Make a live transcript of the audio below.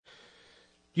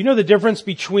Do you know the difference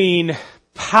between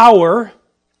power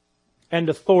and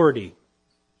authority?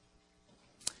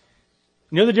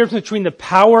 You know the difference between the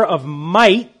power of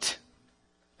might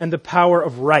and the power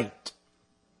of right?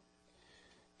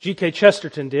 G.K.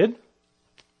 Chesterton did.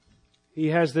 He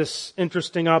has this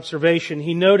interesting observation.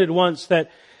 He noted once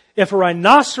that if a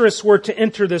rhinoceros were to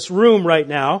enter this room right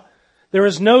now, there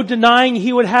is no denying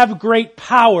he would have great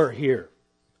power here.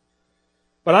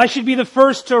 But I should be the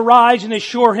first to arise and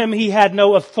assure him he had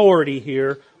no authority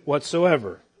here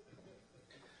whatsoever.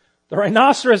 The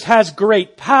rhinoceros has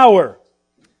great power,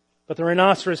 but the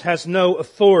rhinoceros has no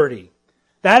authority.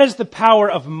 That is the power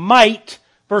of might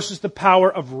versus the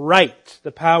power of right,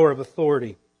 the power of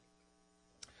authority.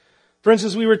 Friends,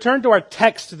 as we return to our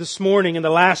text this morning in the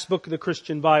last book of the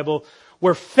Christian Bible,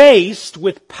 we're faced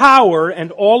with power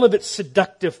and all of its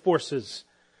seductive forces.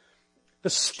 The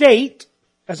state,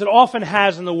 as it often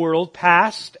has in the world,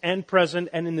 past and present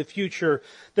and in the future,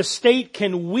 the state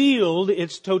can wield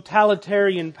its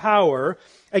totalitarian power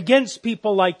against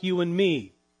people like you and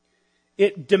me.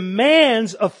 It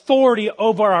demands authority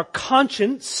over our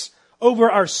conscience, over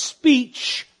our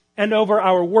speech, and over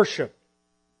our worship.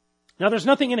 Now, there's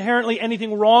nothing inherently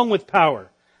anything wrong with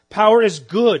power. Power is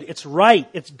good, it's right,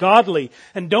 it's godly,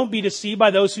 and don't be deceived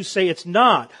by those who say it's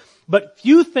not. But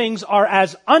few things are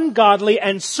as ungodly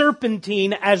and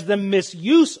serpentine as the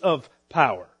misuse of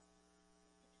power.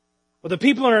 Well, the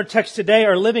people in our text today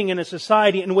are living in a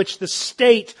society in which the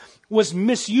state was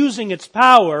misusing its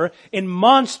power in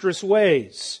monstrous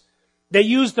ways. They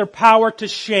used their power to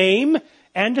shame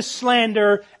and to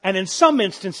slander, and in some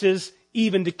instances,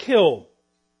 even to kill.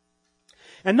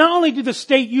 And not only did the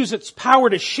state use its power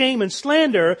to shame and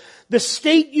slander, the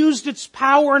state used its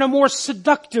power in a more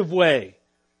seductive way,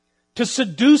 to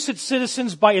seduce its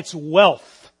citizens by its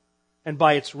wealth and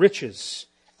by its riches.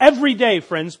 Every day,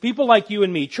 friends, people like you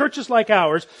and me, churches like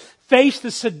ours, face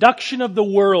the seduction of the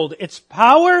world, its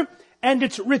power and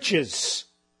its riches.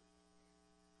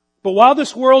 But while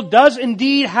this world does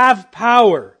indeed have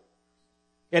power,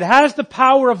 it has the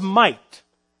power of might.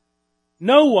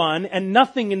 No one and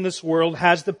nothing in this world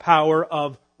has the power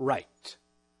of right.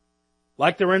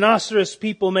 Like the rhinoceros,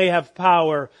 people may have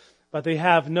power, but they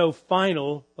have no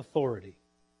final authority.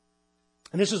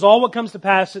 And this is all what comes to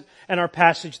pass in our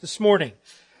passage this morning.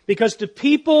 Because to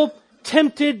people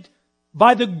tempted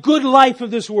by the good life of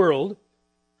this world,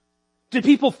 to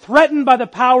people threatened by the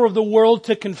power of the world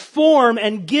to conform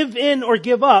and give in or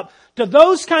give up, to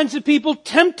those kinds of people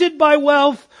tempted by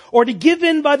wealth or to give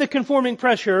in by the conforming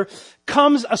pressure,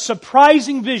 comes a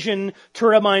surprising vision to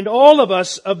remind all of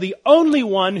us of the only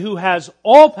one who has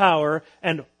all power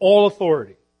and all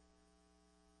authority.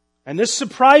 And this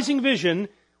surprising vision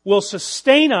will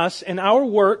sustain us in our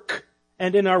work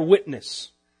and in our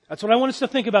witness. That's what I want us to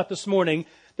think about this morning,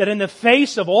 that in the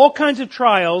face of all kinds of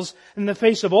trials, in the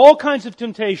face of all kinds of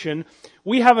temptation,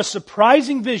 we have a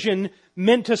surprising vision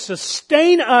meant to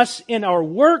sustain us in our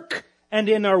work and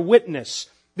in our witness.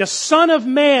 The Son of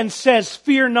Man says,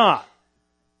 "Fear not."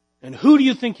 And who do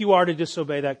you think you are to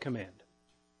disobey that command?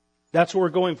 That's what we're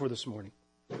going for this morning.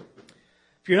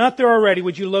 If you're not there already,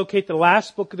 would you locate the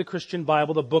last book of the Christian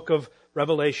Bible, the book of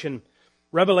Revelation,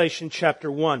 Revelation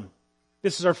chapter 1.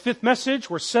 This is our fifth message.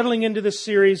 We're settling into this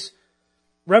series.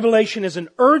 Revelation is an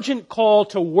urgent call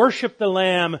to worship the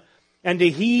Lamb and to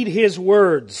heed His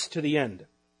words to the end.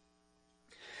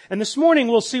 And this morning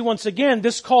we'll see once again,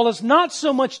 this call is not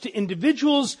so much to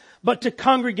individuals, but to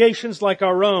congregations like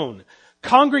our own.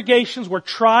 Congregations were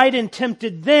tried and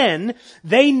tempted then.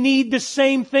 They need the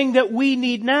same thing that we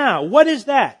need now. What is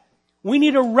that? We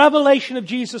need a revelation of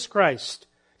Jesus Christ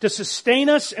to sustain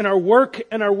us in our work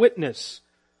and our witness.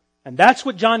 And that's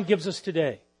what John gives us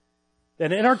today.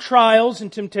 That in our trials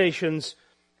and temptations,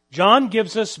 John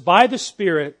gives us, by the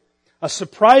Spirit, a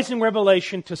surprising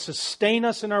revelation to sustain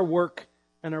us in our work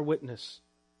and our witness.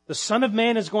 The Son of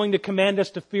Man is going to command us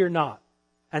to fear not.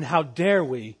 And how dare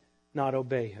we not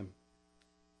obey Him?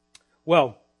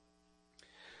 Well,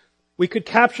 we could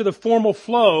capture the formal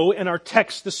flow in our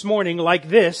text this morning like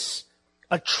this.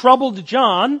 A troubled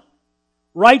John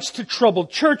writes to troubled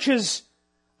churches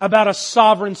about a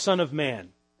sovereign Son of Man.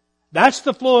 That's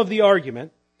the flow of the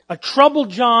argument. A troubled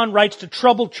John writes to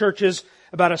troubled churches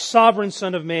about a sovereign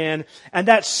Son of Man, and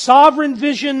that sovereign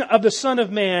vision of the Son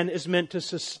of Man is meant to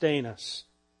sustain us.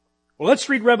 Well, let's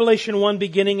read Revelation 1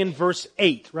 beginning in verse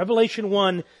 8. Revelation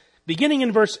 1 beginning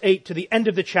in verse 8 to the end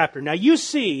of the chapter. Now you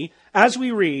see, as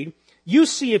we read, you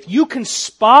see if you can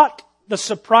spot the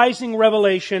surprising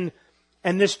revelation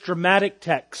and this dramatic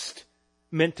text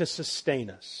meant to sustain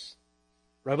us.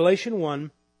 Revelation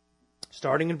 1,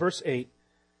 starting in verse 8,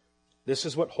 this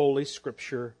is what Holy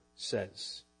Scripture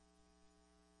says,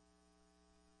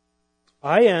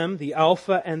 I am the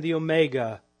Alpha and the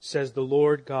Omega, says the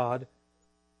Lord God,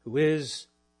 who is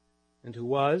and who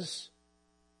was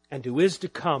and who is to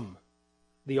come,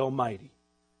 the Almighty.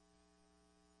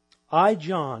 I,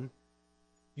 John,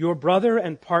 your brother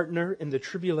and partner in the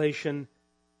tribulation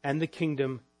and the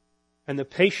kingdom and the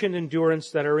patient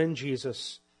endurance that are in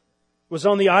Jesus, was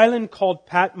on the island called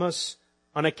Patmos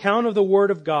on account of the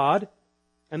word of God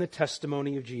and the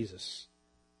testimony of Jesus.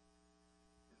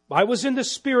 I was in the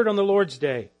Spirit on the Lord's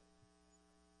day,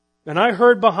 and I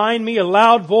heard behind me a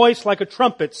loud voice like a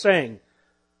trumpet saying,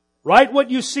 write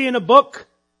what you see in a book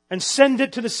and send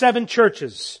it to the 7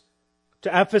 churches,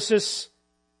 to Ephesus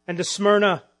and to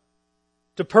Smyrna,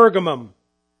 to Pergamum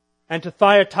and to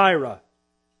Thyatira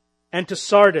and to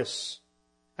Sardis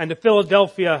and to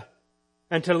Philadelphia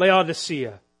and to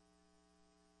Laodicea.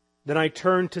 Then I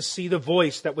turned to see the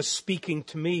voice that was speaking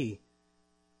to me.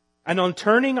 And on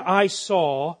turning, I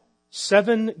saw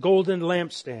 7 golden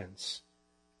lampstands.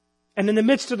 And in the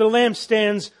midst of the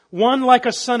lampstands, one like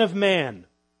a son of man,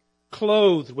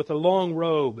 clothed with a long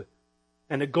robe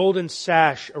and a golden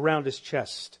sash around his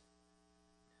chest.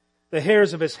 The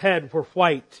hairs of his head were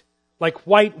white, like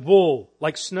white wool,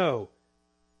 like snow.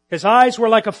 His eyes were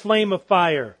like a flame of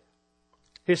fire.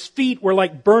 His feet were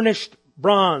like burnished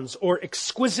bronze or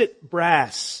exquisite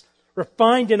brass,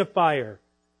 refined in a fire.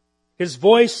 His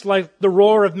voice like the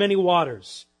roar of many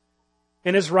waters.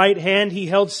 In his right hand he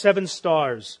held 7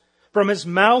 stars. From his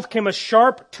mouth came a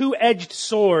sharp 2-edged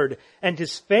sword, and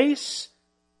his face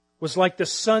was like the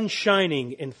sun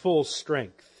shining in full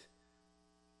strength.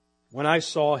 When I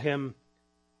saw him,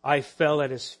 I fell at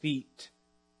his feet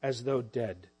as though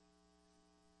dead.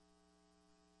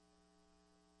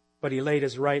 But he laid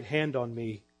his right hand on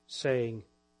me, saying,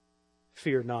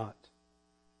 fear not.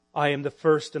 I am the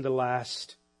first and the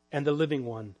last and the living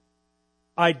one.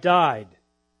 I died,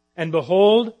 and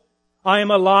behold, I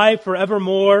am alive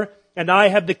forevermore, and I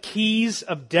have the keys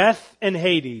of death and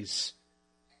Hades.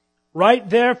 Write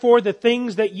therefore the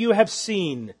things that you have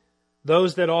seen,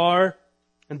 those that are,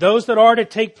 and those that are to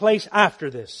take place after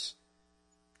this.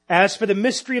 As for the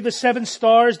mystery of the 7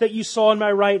 stars that you saw in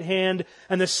my right hand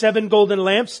and the 7 golden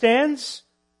lampstands,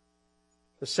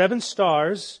 the 7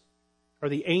 stars are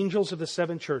the angels of the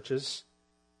 7 churches,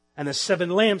 and the 7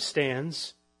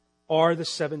 lampstands are the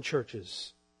 7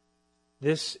 churches.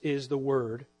 This is the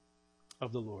word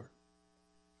of the Lord.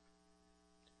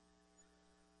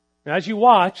 Now, as you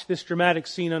watch this dramatic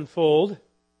scene unfold,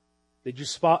 did you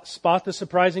spot the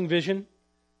surprising vision?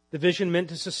 The vision meant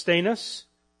to sustain us?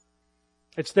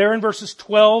 It's there in verses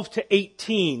 12 to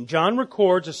 18. John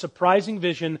records a surprising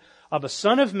vision of a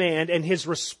Son of Man and his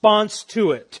response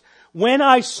to it. When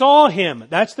I saw him,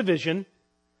 that's the vision,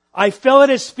 I fell at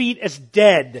his feet as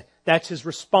dead. That's his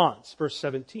response, verse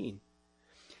 17.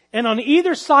 And on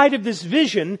either side of this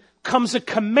vision comes a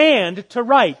command to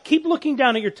write. Keep looking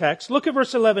down at your text. Look at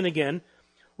verse 11 again.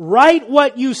 Write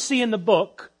what you see in the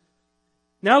book.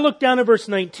 Now look down at verse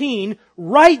 19.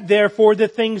 Write therefore the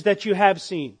things that you have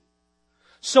seen.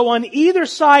 So on either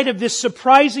side of this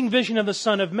surprising vision of the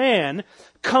Son of Man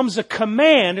comes a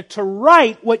command to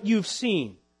write what you've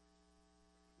seen.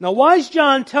 Now, why is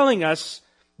John telling us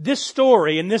this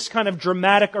story in this kind of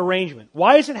dramatic arrangement?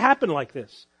 Why has it happened like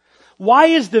this? Why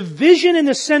is the vision in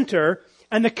the center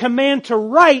and the command to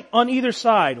write on either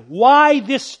side? Why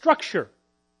this structure?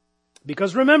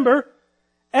 Because remember,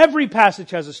 every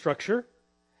passage has a structure.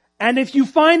 And if you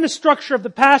find the structure of the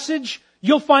passage,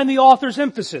 you'll find the author's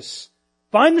emphasis.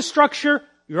 Find the structure,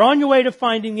 you're on your way to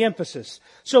finding the emphasis.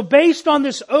 So based on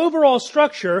this overall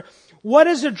structure, what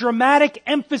is a dramatic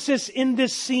emphasis in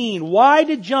this scene? Why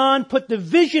did John put the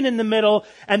vision in the middle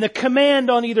and the command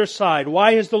on either side?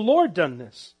 Why has the Lord done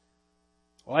this?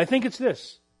 Well, I think it's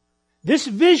this. This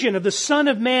vision of the Son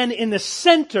of Man in the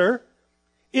center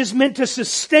is meant to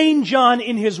sustain John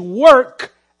in his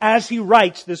work as he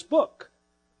writes this book.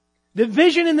 The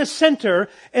vision in the center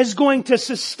is going to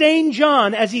sustain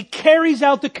John as he carries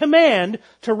out the command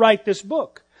to write this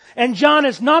book. And John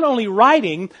is not only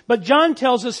writing, but John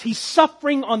tells us he's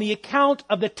suffering on the account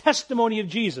of the testimony of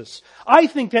Jesus. I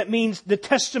think that means the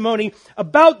testimony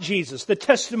about Jesus, the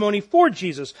testimony for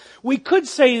Jesus. We could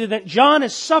say that John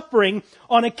is suffering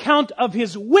on account of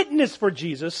his witness for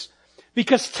Jesus,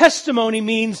 because testimony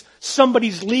means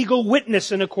somebody's legal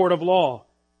witness in a court of law.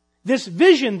 This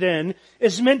vision, then,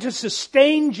 is meant to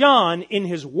sustain John in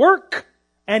his work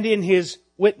and in his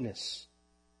witness.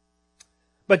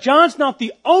 But John's not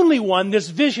the only one this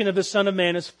vision of the Son of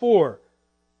Man is for.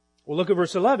 Well, look at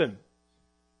verse 11.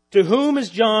 To whom is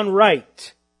John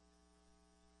write?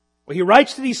 Well, he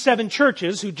writes to these 7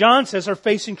 churches who John says are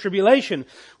facing tribulation,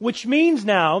 which means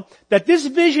now that this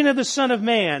vision of the Son of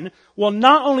Man will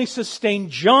not only sustain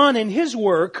John in his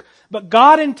work, but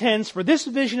God intends for this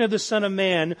vision of the Son of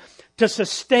Man to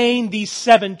sustain these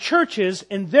 7 churches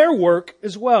in their work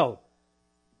as well.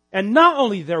 And not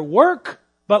only their work,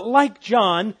 but like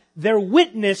John, their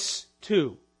witness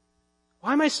too.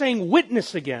 Why am I saying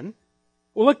witness again?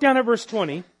 Well, look down at verse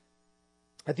 20.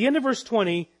 At the end of verse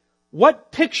 20,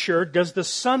 what picture does the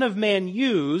Son of Man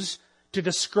use to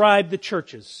describe the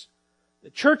churches? The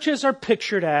churches are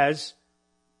pictured as,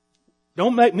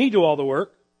 don't make me do all the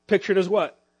work, pictured as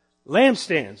what?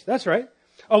 Lampstands. That's right.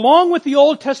 Along with the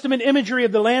Old Testament imagery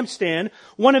of the lampstand,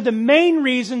 one of the main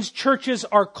reasons churches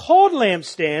are called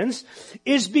lampstands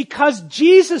is because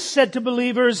Jesus said to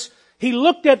believers, He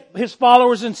looked at His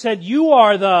followers and said, you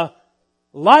are the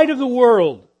light of the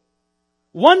world.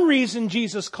 One reason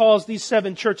Jesus calls these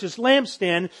 7 churches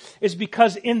lampstand is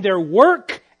because in their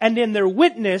work and in their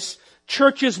witness,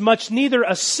 churches must neither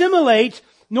assimilate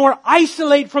nor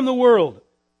isolate from the world.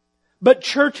 But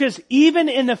churches, even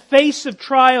in the face of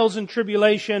trials and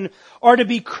tribulation, are to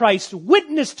be Christ's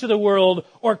witness to the world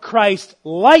or Christ's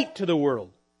light to the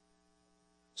world.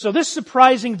 So this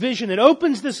surprising vision that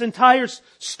opens this entire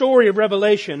story of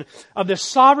Revelation of the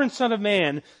sovereign Son of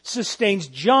Man sustains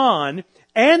John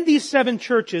and these 7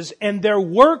 churches and their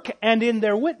work and in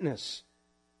their witness.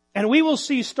 And we will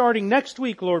see starting next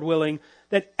week, Lord willing,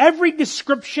 that every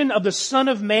description of the Son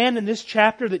of Man in this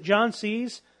chapter that John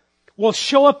sees will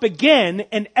show up again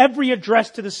in every address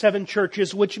to the 7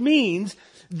 churches, which means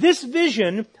this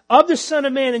vision of the Son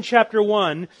of Man in chapter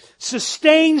 1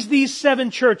 sustains these 7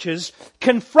 churches,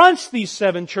 confronts these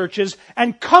 7 churches,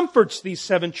 and comforts these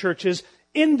 7 churches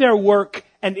in their work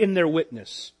and in their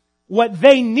witness. What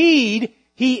they need,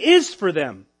 He is for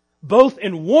them, both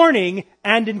in warning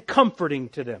and in comforting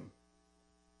to them.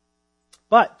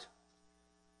 But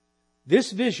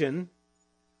this vision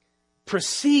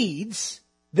precedes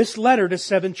this letter to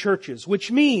 7 churches, which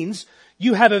means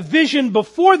you have a vision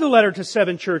before the letter to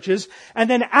 7 churches, and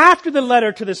then after the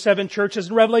letter to the 7 churches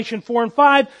in Revelation 4 and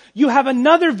 5, you have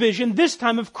another vision, this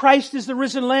time of Christ as the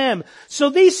risen Lamb. So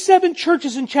these 7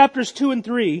 churches in chapters 2 and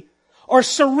 3 are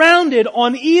surrounded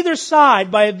on either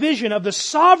side by a vision of the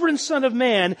sovereign Son of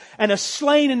Man and a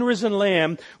slain and risen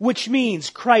Lamb, which means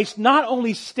Christ not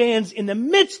only stands in the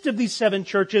midst of these 7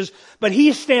 churches, but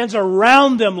He stands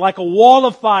around them like a wall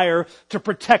of fire to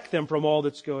protect them from all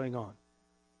that's going on.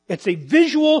 It's a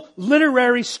visual,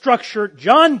 literary structure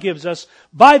John gives us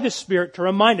by the Spirit to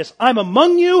remind us, I'm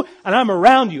among you and I'm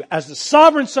around you as the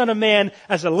sovereign Son of Man,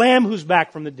 as a Lamb who's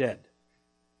back from the dead.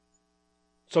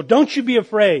 So don't you be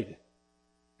afraid.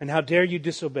 And how dare you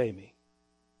disobey me?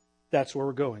 That's where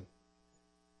we're going.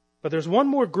 But there's one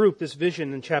more group this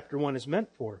vision in chapter 1 is meant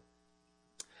for.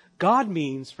 God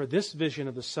means for this vision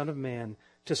of the Son of Man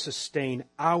to sustain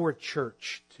our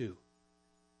church too.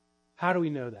 How do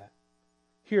we know that?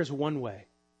 Here's one way.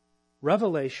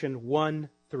 Revelation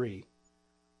 1:3.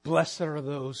 Blessed are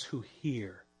those who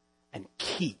hear and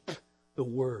keep the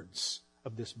words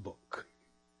of this book.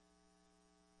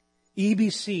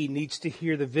 EBC needs to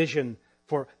hear the vision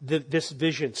for this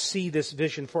vision, see this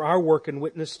vision for our work and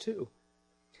witness too.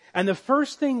 And the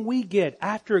first thing we get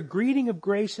after a greeting of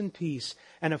grace and peace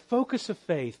and a focus of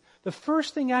faith, the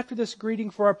first thing after this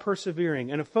greeting for our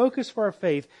persevering and a focus for our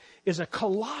faith is a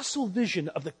colossal vision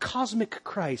of the cosmic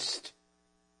Christ.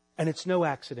 And it's no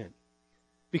accident.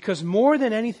 Because more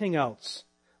than anything else,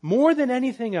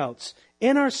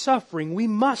 in our suffering, we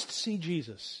must see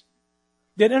Jesus.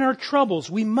 That in our troubles,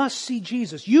 we must see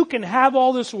Jesus. You can have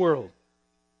all this world,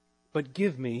 but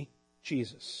give me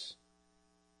Jesus.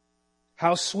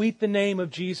 How sweet the name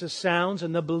of Jesus sounds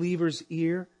in the believer's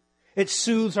ear. It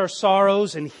soothes our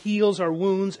sorrows and heals our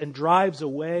wounds and drives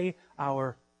away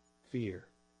our fear.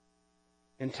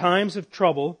 In times of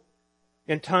trouble,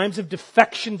 in times of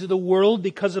defection to the world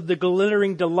because of the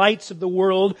glittering delights of the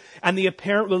world and the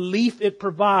apparent relief it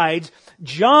provides,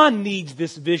 John needs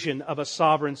this vision of a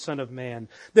sovereign Son of Man.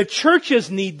 The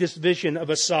churches need this vision of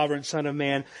a sovereign Son of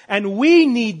Man. And we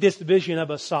need this vision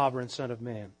of a sovereign Son of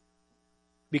Man.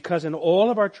 Because in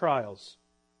all of our trials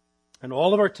and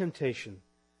all of our temptation,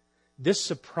 this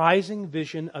surprising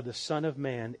vision of the Son of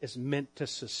Man is meant to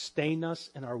sustain us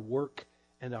in our work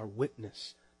and our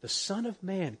witness. The Son of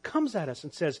Man comes at us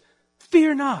and says,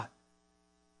 fear not.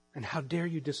 And how dare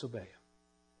you disobey Him?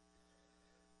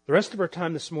 The rest of our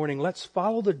time this morning, let's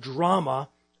follow the drama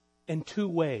in 2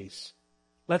 ways.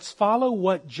 Let's follow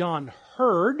what John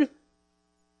heard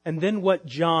and then what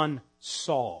John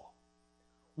saw.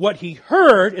 What he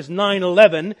heard is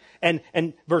 9:11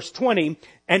 and verse 20,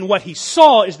 and what he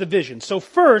saw is the vision. So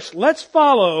first, let's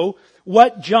follow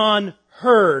what John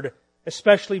heard,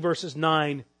 especially verses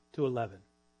 9 to 11.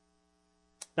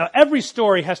 Now, every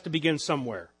story has to begin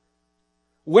somewhere.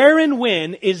 Where and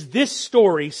when is this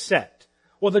story set?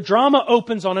 Well, the drama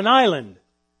opens on an island.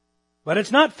 But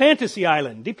it's not Fantasy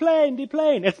Island. Deplane.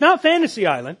 It's not Fantasy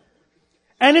Island.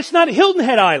 And it's not Hilton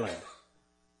Head Island.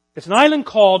 It's an island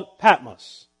called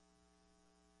Patmos.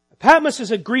 Patmos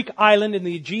is a Greek island in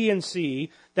the Aegean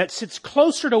Sea that sits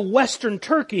closer to western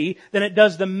Turkey than it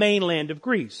does the mainland of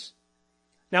Greece.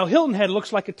 Now, Hilton Head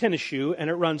looks like a tennis shoe, and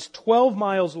it runs 12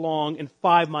 miles long and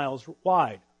 5 miles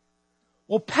wide.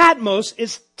 Well, Patmos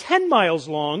is 10 miles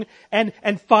long and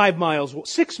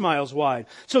 6 miles wide.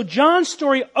 So John's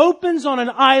story opens on an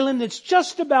island that's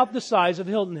just about the size of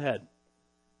Hilton Head.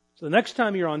 So the next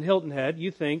time you're on Hilton Head,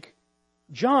 you think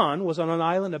John was on an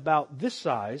island about this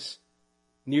size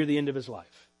near the end of his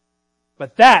life.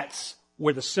 But that's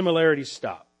where the similarities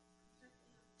stop.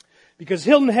 Because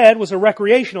Hilton Head was a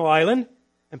recreational island,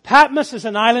 and Patmos is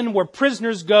an island where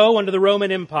prisoners go under the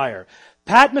Roman Empire.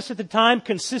 Patmos at the time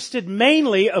consisted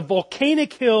mainly of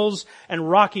volcanic hills and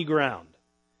rocky ground.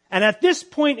 And at this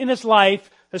point in his life,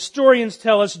 historians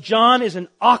tell us John is an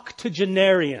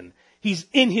octogenarian. He's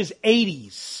in his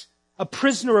 80s, a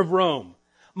prisoner of Rome.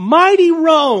 Mighty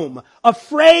Rome,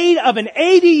 afraid of an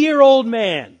 80-year-old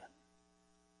man.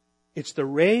 It's the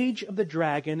rage of the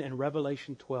dragon in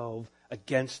Revelation 12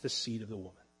 against the seed of the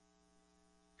woman.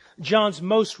 John's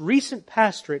most recent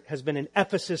pastorate has been in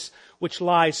Ephesus, which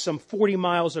lies some 40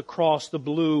 miles across the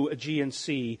blue Aegean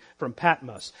Sea from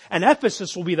Patmos. And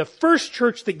Ephesus will be the first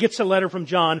church that gets a letter from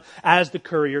John as the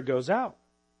courier goes out.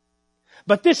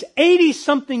 But this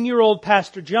 80-something-year-old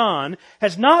Pastor John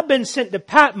has not been sent to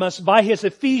Patmos by his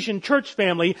Ephesian church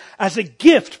family as a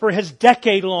gift for his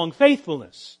decade-long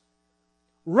faithfulness.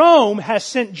 Rome has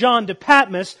sent John to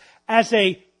Patmos as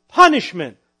a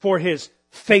punishment for his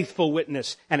faithful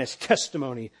witness and his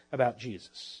testimony about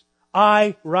Jesus.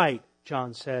 I write,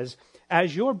 John says,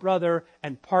 as your brother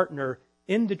and partner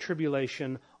in the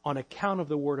tribulation on account of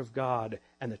the word of God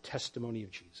and the testimony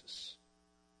of Jesus.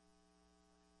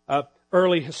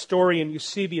 Early historian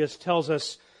Eusebius tells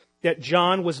us that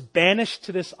John was banished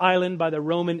to this island by the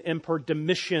Roman Emperor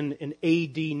Domitian in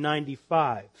AD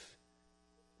 95.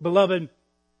 Beloved,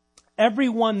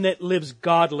 everyone that lives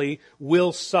godly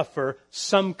will suffer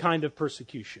some kind of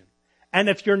persecution. And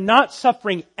if you're not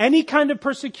suffering any kind of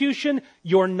persecution,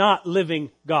 you're not living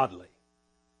godly.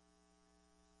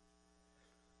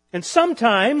 And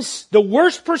sometimes the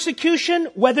worst persecution,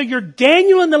 whether you're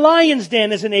Daniel in the lion's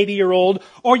den as an 80-year-old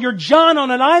or you're John on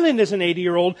an island as an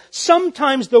 80-year-old,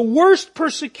 sometimes the worst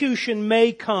persecution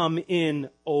may come in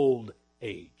old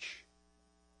age.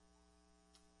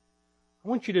 I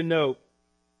want you to note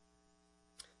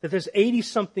that this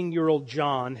 80-something-year-old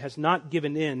John has not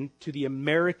given in to the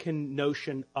American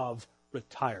notion of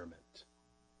retirement.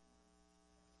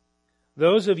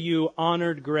 Those of you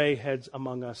honored gray heads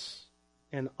among us,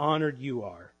 and honored you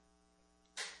are,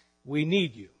 we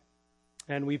need you,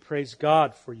 and we praise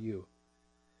God for you.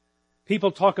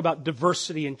 People talk about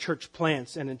diversity in church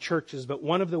plants and in churches, but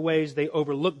one of the ways they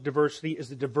overlook diversity is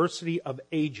the diversity of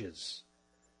ages.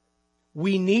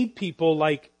 We need people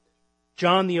like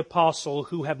John the Apostle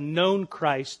who have known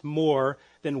Christ more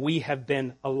than we have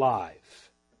been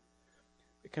alive.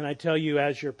 Can I tell you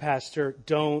as your pastor,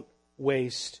 don't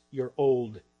waste your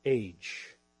old age.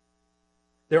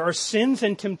 There are sins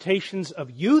and temptations of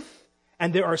youth,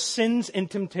 and there are sins and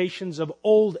temptations of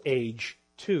old age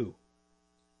too.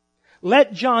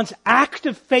 Let John's act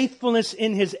of faithfulness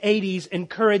in his 80s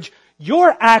encourage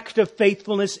your act of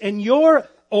faithfulness in your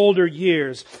older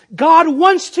years. God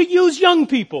wants to use young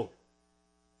people,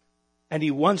 and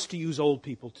He wants to use old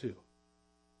people too.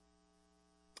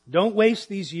 Don't waste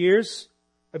these years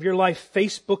of your life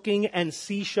Facebooking and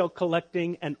seashell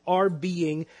collecting and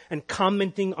RBing and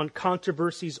commenting on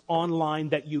controversies online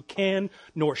that you can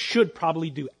nor should probably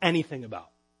do anything about.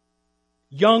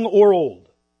 Young or old.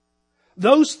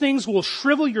 Those things will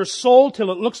shrivel your soul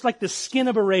till it looks like the skin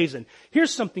of a raisin.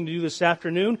 Here's something to do this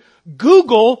afternoon.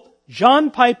 Google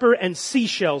John Piper and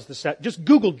seashells. Just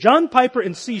Google John Piper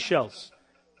and seashells.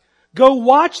 Go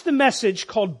watch the message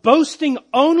called Boasting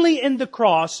Only in the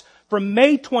Cross from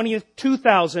May 20th,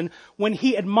 2000, when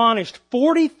he admonished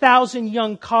 40,000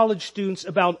 young college students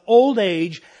about old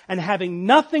age and having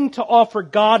nothing to offer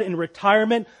God in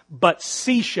retirement but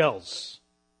seashells.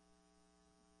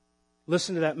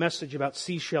 listen to that message about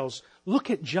seashells. Look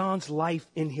at John's life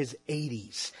in his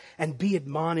 80s and be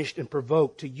admonished and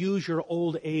provoked to use your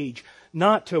old age,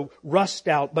 not to rust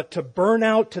out, but to burn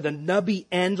out to the nubby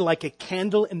end like a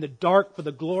candle in the dark for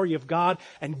the glory of God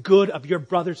and good of your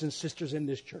brothers and sisters in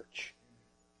this church.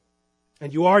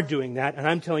 And you are doing that, and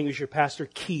I'm telling you as your pastor,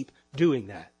 keep doing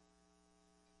that.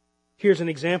 Here's an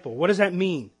example. What does that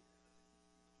mean?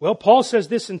 Well, Paul says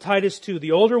this in Titus 2.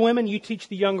 The older women, you teach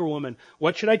the younger women.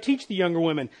 What should I teach the younger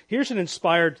women? Here's an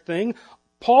inspired thing.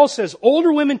 Paul says,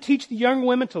 older women teach the younger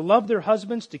women to love their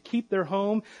husbands, to keep their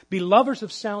home, be lovers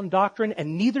of sound doctrine,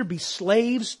 and neither be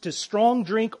slaves to strong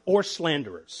drink or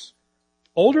slanderers.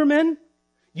 Older men,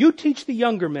 you teach the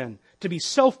younger men to be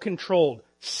self-controlled,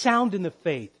 sound in the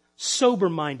faith,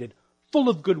 sober-minded, full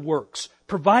of good works,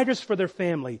 providers for their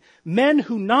family, men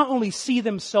who not only see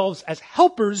themselves as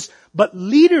helpers, but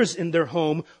leaders in their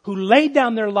home, who lay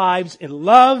down their lives in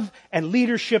love and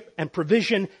leadership and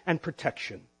provision and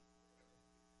protection.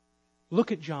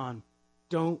 Look at John.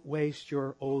 Don't waste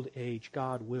your old age.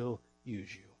 God will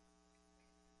use you.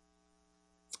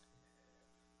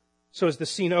 So as the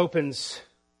scene opens,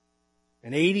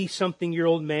 an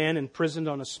 80-something-year-old man imprisoned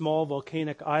on a small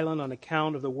volcanic island on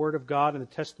account of the Word of God and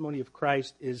the testimony of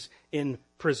Christ is in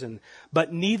prison.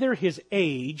 But neither his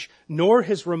age, nor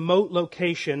his remote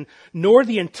location, nor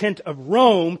the intent of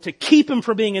Rome to keep him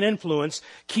from being an influence,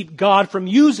 keep God from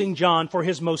using John for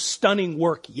his most stunning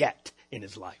work yet in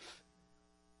his life.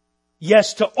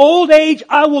 Yes, to old age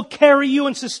I will carry you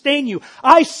and sustain you.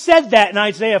 I said that in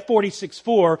Isaiah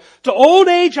 46:4. To old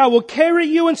age I will carry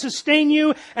you and sustain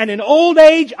you, and in old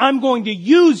age I'm going to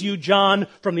use you, John,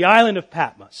 from the island of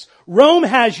Patmos. Rome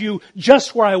has you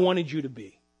just where I wanted you to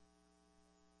be.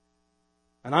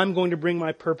 And I'm going to bring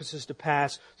my purposes to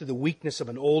pass through the weakness of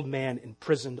an old man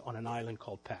imprisoned on an island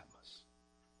called Patmos.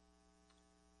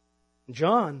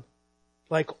 John,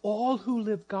 like all who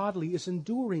live godly, is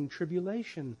enduring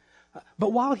tribulation.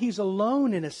 But while he's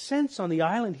alone in a sense on the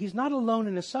island, he's not alone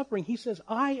in his suffering. He says,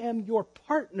 I am your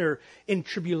partner in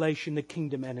tribulation, the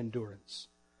kingdom, and endurance.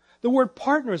 The word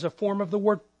partner is a form of the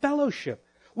word fellowship.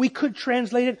 We could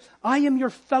translate it, I am your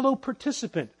fellow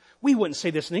participant. We wouldn't say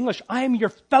this in English. I am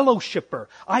your fellowshipper.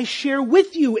 I share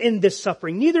with you in this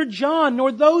suffering. Neither John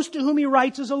nor those to whom he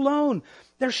writes is alone.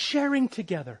 They're sharing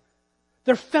together.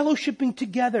 They're fellowshipping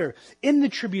together in the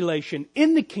tribulation,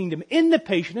 in the kingdom, in the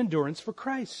patient endurance for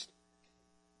Christ.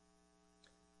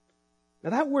 Now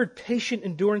that word patient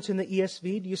endurance in the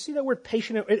ESV, do you see that word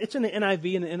patient? It's in the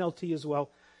NIV and the NLT as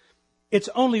well. It's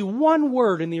only one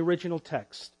word in the original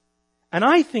text. And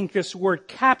I think this word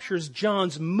captures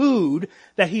John's mood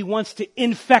that he wants to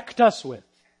infect us with.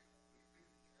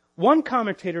 One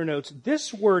commentator notes,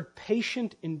 this word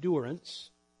patient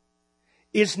endurance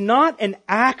is not an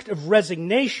act of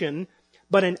resignation,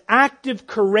 but an active,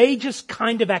 courageous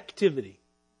kind of activity.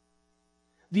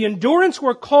 The endurance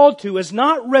we're called to is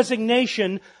not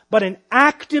resignation, but an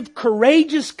active,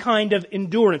 courageous kind of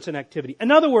endurance and activity.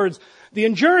 In other words, the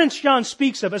endurance John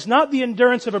speaks of is not the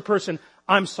endurance of a person.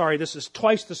 I'm sorry, this is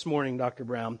twice this morning, Dr.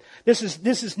 Brown. This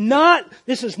is not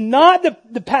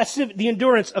the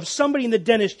endurance of somebody in the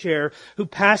dentist chair who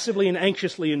passively and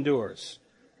anxiously endures.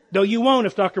 Though you won't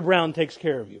if Dr. Brown takes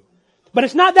care of you. But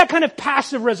it's not that kind of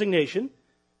passive resignation.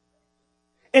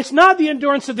 It's not the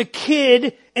endurance of the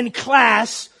kid in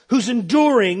class who's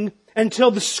enduring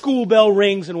until the school bell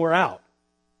rings and we're out.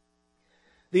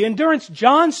 The endurance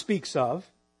John speaks of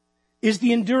is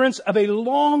the endurance of a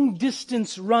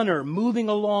long-distance runner moving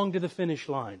along to the finish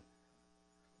line.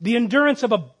 The endurance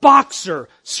of a boxer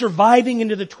surviving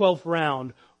into the 12th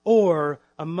round, or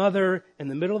a mother in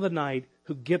the middle of the night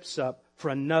who gets up for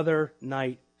another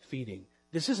night feeding.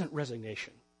 This isn't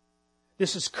resignation.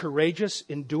 This is courageous,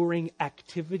 enduring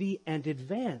activity and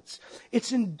advance.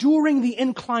 It's enduring the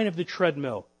incline of the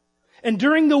treadmill,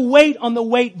 enduring the weight on the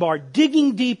weight bar,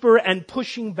 digging deeper and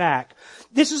pushing back.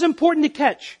 This is important to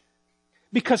catch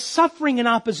because suffering and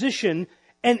opposition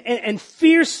and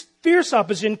fierce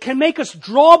opposition can make us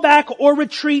draw back or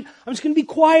retreat. I'm just going to be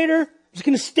quieter. I'm just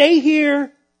going to stay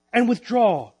here and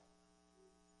withdraw.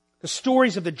 The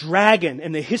stories of the dragon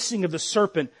and the hissing of the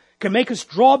serpent can make us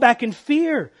draw back in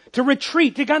fear, to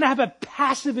retreat, to kind of have a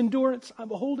passive endurance. I'm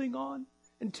holding on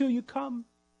until you come.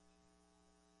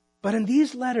 But in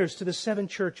these letters to the 7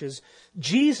 churches,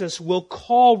 Jesus will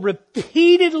call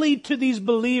repeatedly to these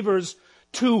believers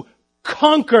to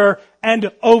conquer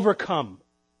and overcome.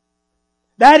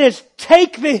 That is,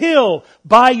 take the hill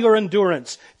by your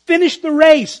endurance. Finish the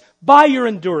race by your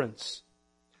endurance.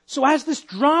 So as this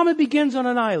drama begins on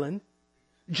an island,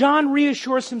 John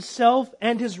reassures himself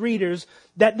and his readers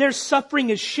that their suffering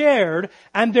is shared,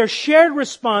 and their shared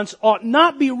response ought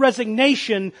not be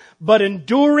resignation, but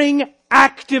enduring,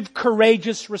 active,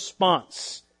 courageous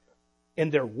response in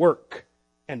their work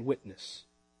and witness.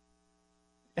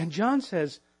 And John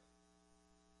says,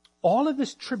 all of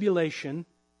this tribulation,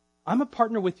 I'm a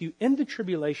partner with you in the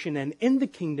tribulation and in the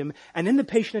kingdom and in the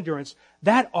patient endurance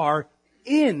that are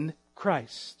in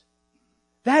Christ.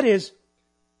 That is,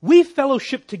 we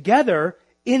fellowship together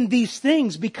in these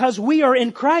things because we are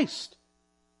in Christ.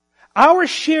 Our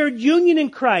shared union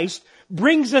in Christ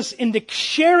brings us into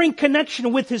sharing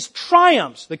connection with His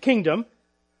triumphs, the kingdom,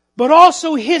 but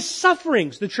also His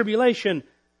sufferings, the tribulation,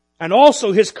 and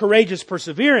also His courageous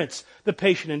perseverance, the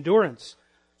patient endurance.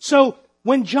 So,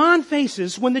 when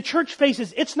the church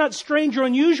faces, it's not strange or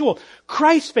unusual.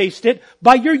 Christ faced it.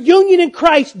 By your union in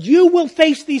Christ, you will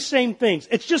face these same things.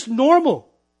 It's just normal.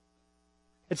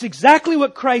 It's exactly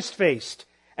what Christ faced.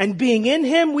 And being in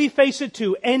Him, we face it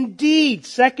too. Indeed,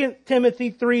 2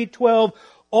 Timothy 3:12,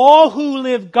 all who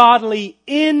live godly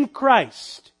in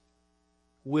Christ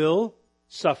will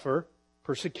suffer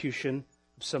persecution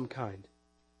of some kind.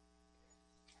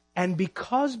 And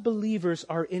because believers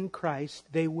are in Christ,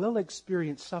 they will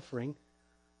experience suffering.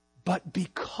 But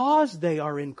because they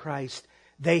are in Christ,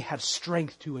 they have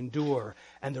strength to endure.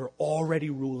 And they're already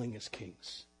ruling as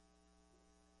kings.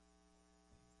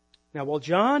 Now, while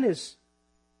John is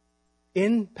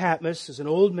in Patmos as an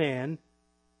old man,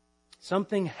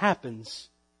 something happens.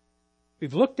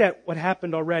 We've looked at what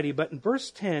happened already, but in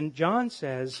verse 10, John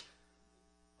says,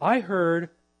 I heard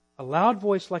a loud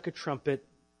voice like a trumpet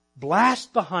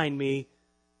blast behind me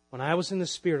when I was in the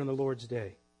Spirit on the Lord's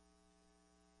day.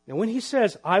 Now, when he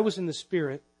says, I was in the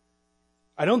Spirit,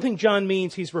 I don't think John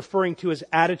means he's referring to his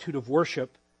attitude of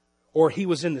worship, or he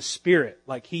was in the Spirit,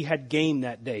 like he had game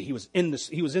that day. He was in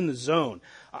the zone.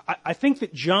 I think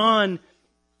that John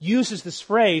uses this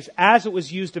phrase, as it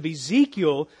was used of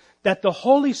Ezekiel, that the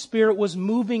Holy Spirit was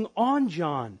moving on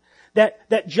John.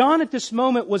 That John at this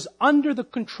moment was under the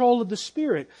control of the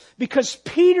Spirit. Because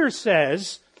Peter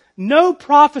says, no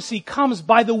prophecy comes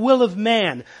by the will of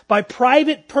man, by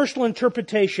private personal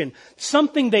interpretation,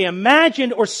 something they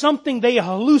imagined or something they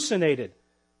hallucinated.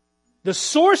 The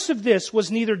source of this was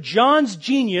neither John's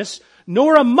genius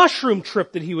nor a mushroom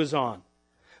trip that he was on.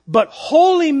 But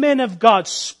holy men of God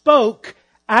spoke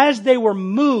as they were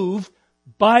moved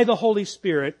by the Holy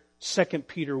Spirit, 2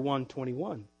 Peter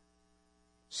 1:21.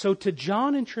 So to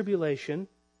John in tribulation,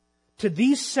 to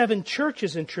these 7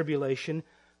 churches in tribulation,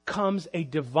 comes a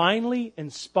divinely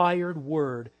inspired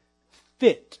word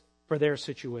fit for their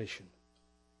situation.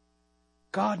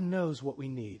 God knows what we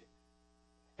need.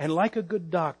 And like a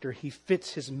good doctor, He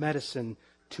fits His medicine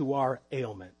to our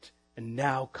ailment. And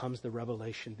now comes the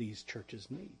revelation these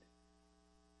churches need.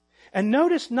 And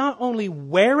notice not only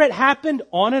where it happened,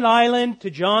 on an island to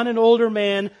John, an older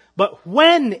man, but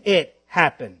when it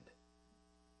happened.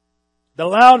 The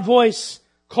loud voice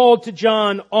called to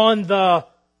John on the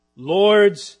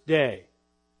Lord's day.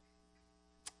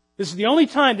 This is the only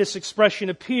time this expression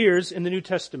appears in the New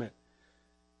Testament.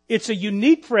 It's a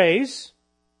unique phrase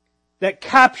that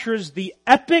captures the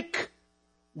epic,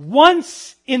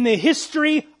 once in the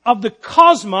history of the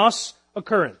cosmos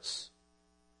occurrence.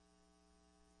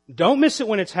 Don't miss it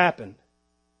when it's happened.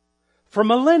 For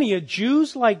millennia,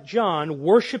 Jews like John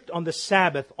worshipped on the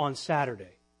Sabbath on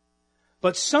Saturday.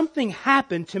 But something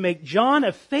happened to make John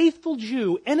a faithful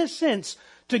Jew, in a sense,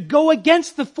 to go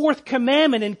against the 4th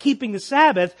commandment in keeping the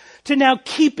Sabbath to now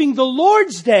keeping the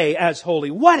Lord's day as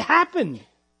holy. What happened?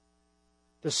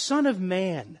 The Son of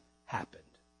Man happened.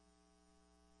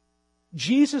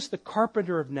 Jesus, the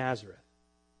carpenter of Nazareth,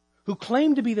 who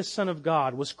claimed to be the Son of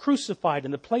God, was crucified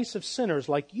in the place of sinners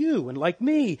like you and like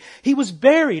me. He was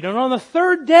buried, and on the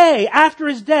 3rd day after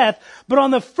His death, but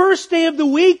on the 1st day of the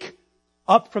week,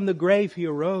 up from the grave He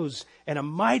arose, and a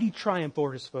mighty triumph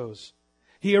over His foes.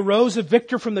 He arose a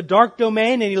victor from the dark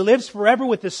domain, and He lives forever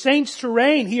with the saints to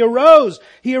reign. He arose.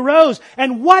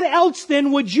 And what else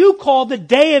then would you call the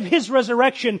day of His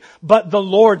resurrection but the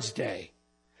Lord's day?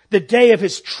 The day of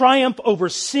His triumph over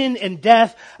sin and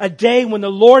death, a day when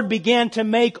the Lord began to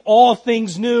make all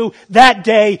things new. That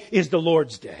day is the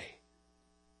Lord's day.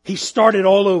 He started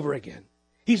all over again.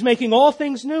 He's making all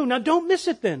things new. Now don't miss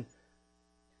it then.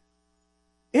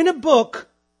 In a book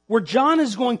where John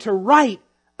is going to write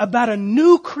about a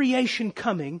new creation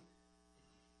coming,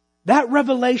 that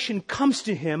revelation comes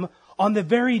to him on the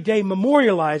very day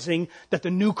memorializing that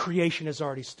the new creation has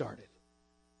already started.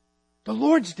 The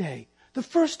Lord's Day, the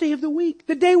first day of the week,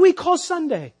 the day we call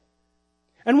Sunday.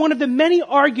 And one of the many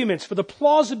arguments for the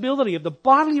plausibility of the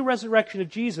bodily resurrection of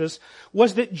Jesus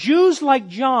was that Jews like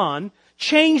John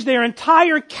changed their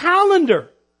entire calendar.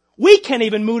 We can't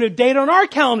even move a date on our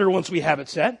calendar once we have it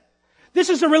set. This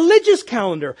is a religious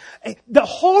calendar. The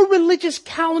whole religious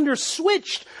calendar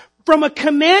switched from a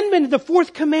commandment, the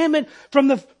fourth commandment,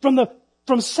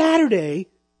 from Saturday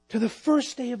to the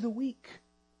first day of the week.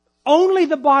 Only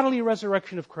the bodily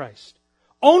resurrection of Christ,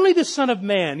 only the Son of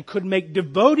Man could make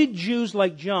devoted Jews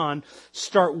like John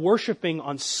start worshiping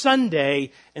on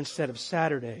Sunday instead of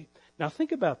Saturday. Now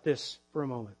think about this for a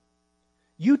moment.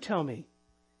 You tell me,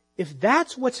 if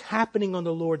that's what's happening on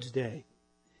the Lord's Day,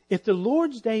 if the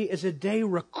Lord's Day is a day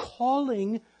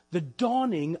recalling the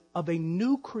dawning of a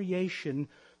new creation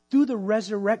through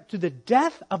the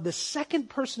death of the second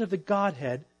person of the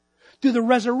Godhead, through the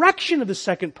resurrection of the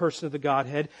second person of the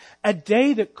Godhead, a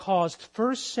day that caused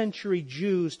first century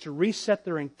Jews to reset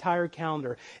their entire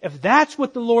calendar. If that's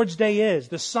what the Lord's Day is,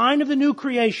 the sign of the new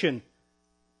creation,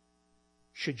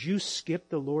 should you skip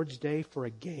the Lord's Day for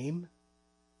a game?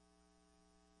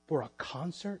 For a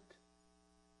concert?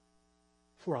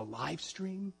 For a live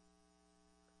stream?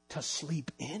 To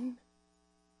sleep in?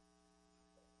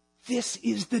 This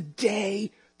is the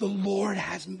day the Lord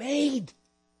has made.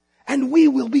 And we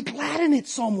will be glad in it,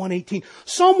 Psalm 118.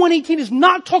 Psalm 118 is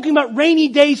not talking about rainy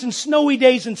days and snowy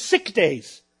days and sick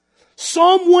days.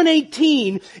 Psalm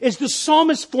 118 is the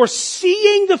psalmist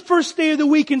foreseeing the first day of the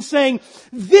week and saying,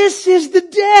 this is the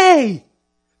day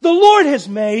the Lord has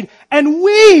made, and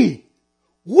we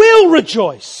will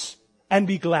rejoice and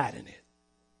be glad in it.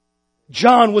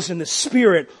 John was in the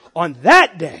Spirit on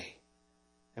that day.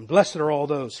 And blessed are all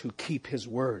those who keep His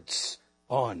words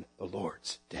on the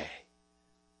Lord's day.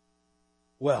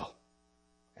 Well,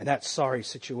 and that sorry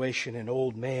situation, an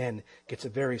old man gets a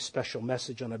very special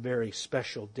message on a very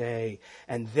special day.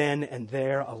 And then and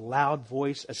there, a loud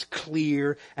voice as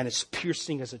clear and as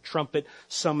piercing as a trumpet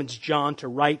summons John to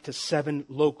write to 7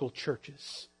 local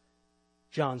churches.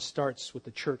 John starts with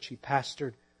the church he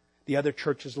pastored. The other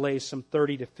churches lay some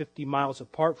 30 to 50 miles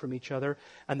apart from each other.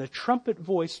 And the trumpet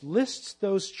voice lists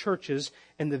those churches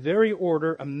in the very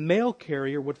order a mail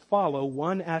carrier would follow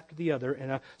one after the other in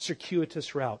a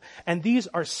circuitous route. And these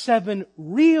are 7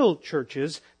 real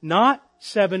churches, not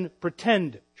 7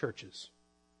 pretend churches.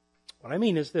 What I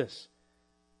mean is this.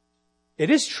 It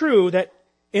is true that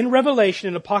in Revelation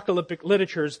and apocalyptic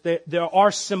literatures, there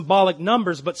are symbolic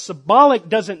numbers, but symbolic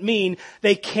doesn't mean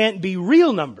they can't be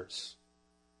real numbers.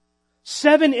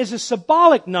 7 is a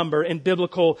symbolic number in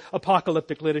biblical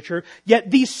apocalyptic literature,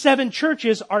 yet these 7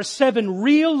 churches are 7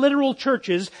 real literal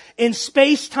churches in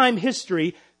space-time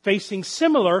history facing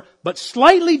similar but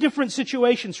slightly different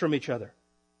situations from each other.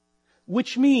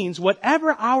 Which means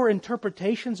whatever our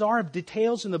interpretations are of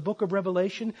details in the book of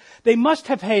Revelation, they must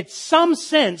have had some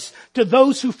sense to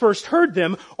those who first heard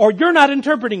them, or you're not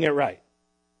interpreting it right.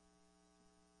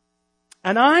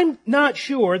 And I'm not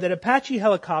sure that Apache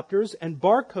helicopters and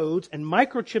barcodes and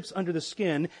microchips under the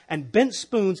skin and bent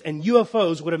spoons and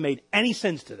UFOs would have made any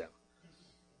sense to them.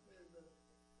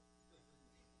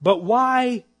 But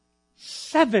why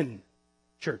 7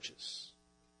 churches?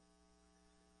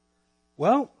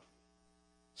 Well,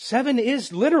 7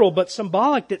 is literal but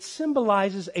symbolic. That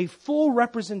symbolizes a full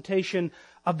representation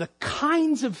of the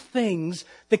kinds of things,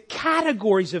 the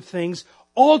categories of things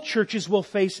all churches will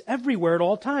face everywhere at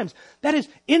all times. That is,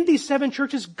 in these 7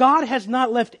 churches, God has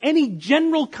not left any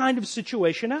general kind of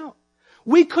situation out.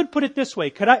 We could put it this way.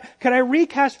 Could I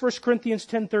recast 1 Corinthians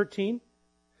 10:13?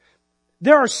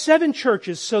 There are 7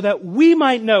 churches so that we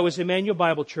might know as Emmanuel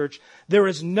Bible Church, there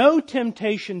is no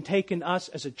temptation taken us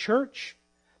as a church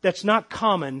that's not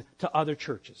common to other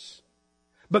churches.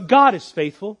 But God is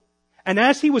faithful. And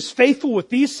as He was faithful with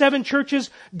these 7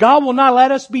 churches, God will not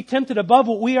let us be tempted above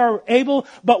what we are able,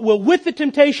 but will with the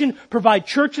temptation provide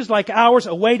churches like ours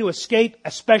a way to escape,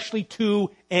 especially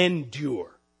to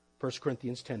endure. 1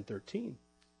 Corinthians 10:13.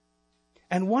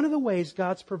 And one of the ways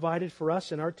God's provided for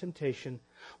us in our temptation,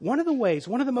 one of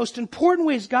the most important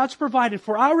ways God's provided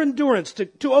for our endurance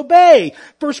to obey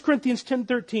 1 Corinthians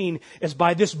 10:13 is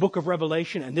by this book of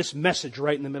Revelation and this message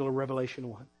right in the middle of Revelation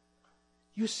 1.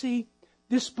 You see,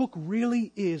 this book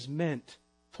really is meant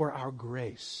for our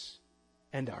grace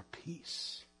and our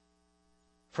peace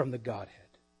from the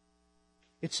Godhead.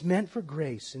 It's meant for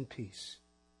grace and peace.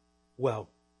 Well,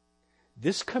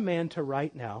 this command to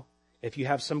write now, if you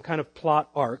have some kind of plot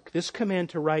arc, this command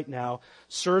to write now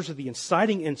serves as the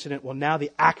inciting incident. Well, now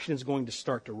the action is going to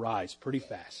start to rise pretty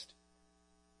fast.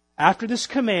 After this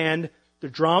command, the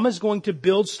drama is going to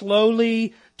build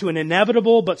slowly to an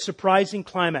inevitable but surprising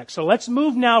climax. So let's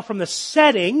move now from the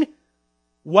setting,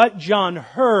 what John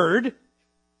heard,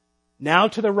 Now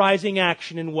to the rising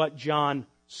action in what John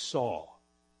saw.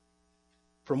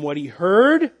 From what he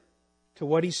heard to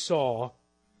what he saw.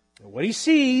 And what he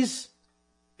sees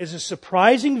is a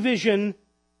surprising vision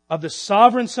of the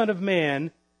sovereign Son of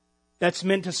Man that's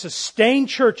meant to sustain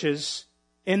churches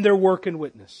in their work and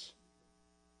witness.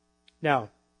 Now,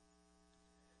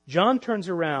 John turns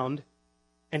around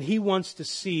and he wants to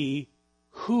see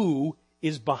who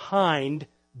is behind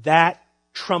that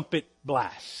trumpet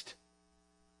blast.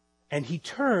 And he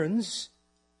turns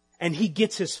and he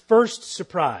gets his first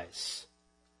surprise.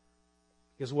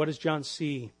 Because what does John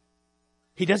see?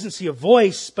 He doesn't see a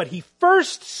voice, but he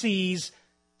first sees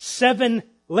 7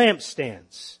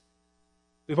 lampstands.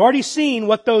 We've already seen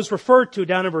what those refer to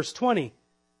down in verse 20.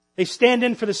 They stand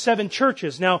in for the 7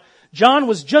 churches. Now, John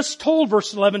was just told,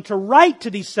 verse 11, to write to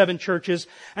these 7 churches.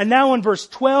 And now in verse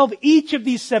 12, each of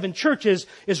these 7 churches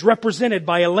is represented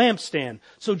by a lampstand.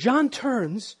 So John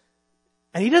turns,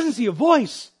 and he doesn't see a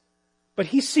voice, but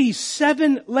he sees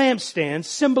 7 lampstands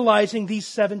symbolizing these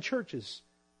 7 churches.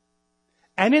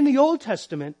 And in the Old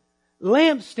Testament,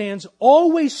 lampstands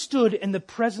always stood in the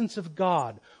presence of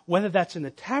God, whether that's in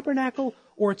the tabernacle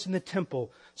or it's in the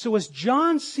temple. So as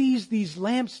John sees these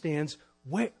lampstands,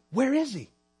 where is he?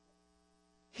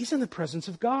 He's in the presence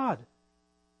of God.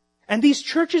 And these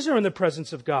churches are in the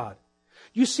presence of God.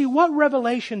 You see, what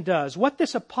Revelation does, what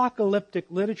this apocalyptic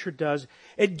literature does,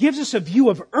 it gives us a view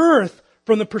of earth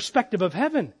from the perspective of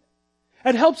heaven.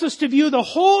 It helps us to view the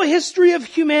whole history of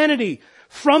humanity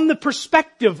from the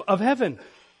perspective of heaven.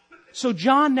 So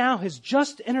John now has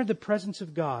just entered the presence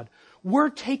of God. We're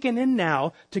taken in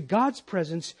now to God's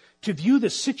presence to view the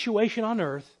situation on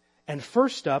earth. And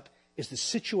first up is the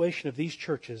situation of these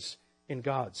churches in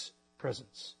God's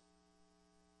presence.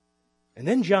 And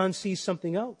then John sees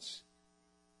something else.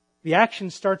 The action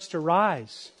starts to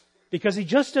rise because he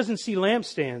just doesn't see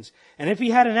lampstands. And if he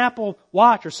had an Apple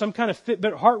Watch or some kind of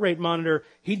Fitbit heart rate monitor,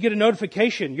 he'd get a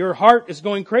notification. Your heart is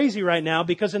going crazy right now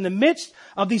because in the midst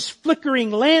of these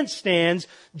flickering lampstands,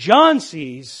 John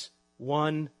sees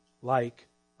one like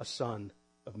a Son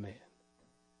of Man.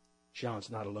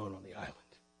 John's not alone on the island.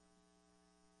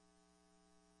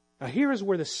 Now here is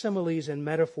where the similes and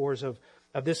metaphors of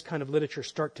this kind of literature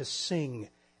start to sing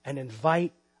and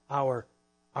invite our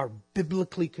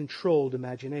biblically controlled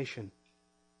imagination.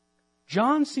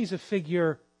 John sees a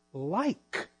figure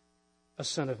like a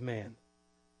Son of Man.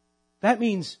 That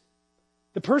means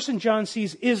the person John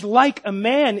sees is like a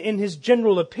man in his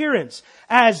general appearance.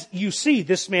 As you see,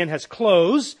 this man has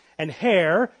clothes and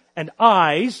hair and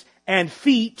eyes and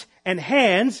feet and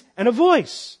hands and a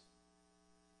voice.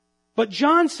 But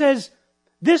John says,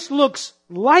 this looks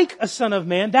like a Son of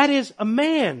Man. That is a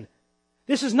man.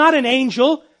 This is not an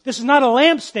angel. This is not a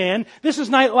lampstand. This is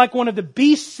not like one of the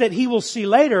beasts that he will see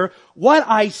later. What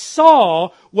I saw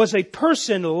was a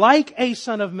person like a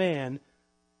Son of Man.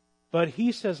 But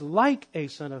he says like a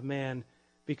Son of Man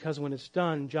because when it's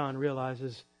done, John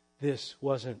realizes this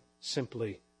wasn't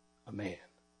simply a man.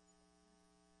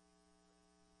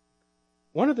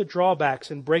 One of the drawbacks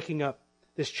in breaking up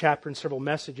this chapter in several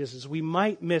messages is we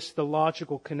might miss the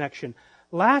logical connection.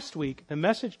 Last week, the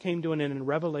message came to an end in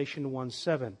Revelation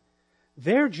 1:7.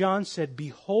 There John said,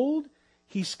 behold,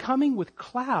 he's coming with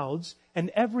clouds and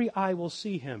every eye will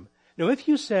see him. Now if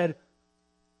you said,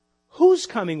 who's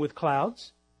coming with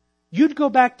clouds? You'd go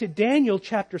back to Daniel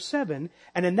chapter 7,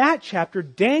 and in that chapter,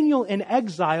 Daniel in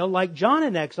exile, like John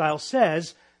in exile,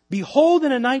 says, behold,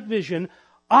 in a night vision,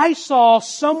 I saw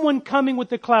someone coming with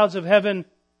the clouds of heaven,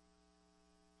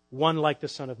 one like the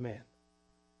Son of Man.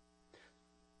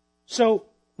 So,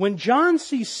 when John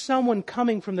sees someone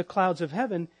coming from the clouds of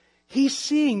heaven, he's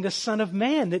seeing the Son of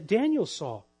Man that Daniel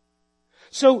saw.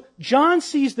 So, John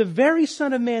sees the very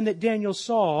Son of Man that Daniel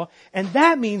saw, and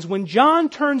that means when John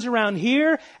turns around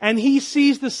here and he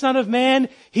sees the Son of Man,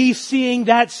 he's seeing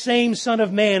that same Son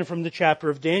of Man from the chapter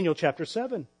of Daniel, chapter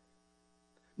 7.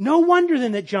 No wonder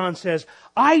then that John says,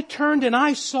 I turned and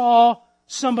I saw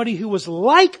somebody who was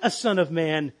like a Son of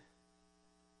Man,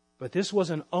 but this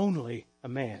wasn't only a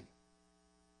man.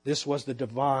 This was the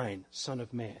divine Son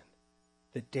of Man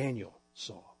that Daniel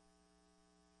saw.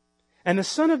 And the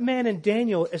Son of Man in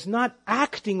Daniel is not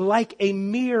acting like a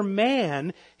mere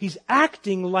man. He's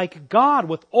acting like God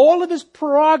with all of his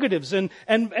prerogatives and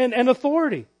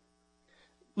authority.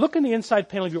 Look in the inside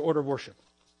panel of your order of worship.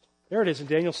 There it is in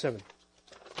Daniel 7.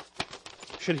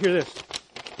 You should hear this.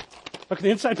 Look at the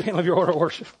inside panel of your order of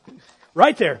worship.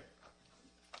 Right there.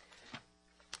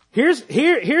 Here's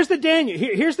the Daniel.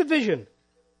 Here's the vision.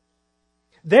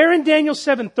 There in Daniel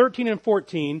 7:13 and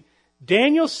 14,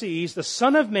 Daniel sees the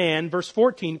Son of Man, verse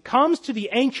 14, comes to the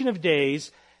Ancient of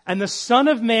Days, and the Son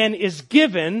of Man is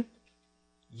given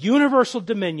universal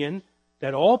dominion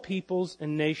that all peoples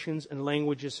and nations and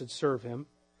languages should serve him.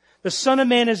 The Son of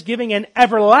Man is giving an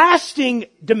everlasting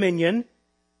dominion,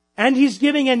 and he's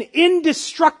giving an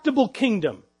indestructible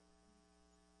kingdom.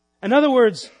 In other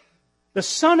words, the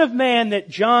Son of Man that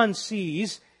John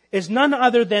sees is none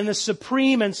other than the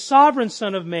supreme and sovereign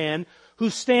Son of Man who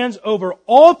stands over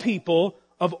all people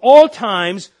of all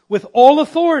times with all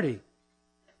authority.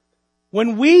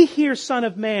 When we hear Son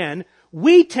of Man,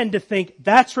 we tend to think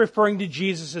that's referring to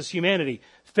Jesus' humanity.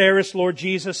 Fairest Lord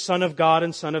Jesus, Son of God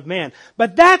and Son of Man.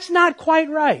 But that's not quite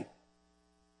right.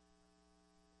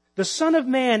 The Son of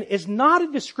Man is not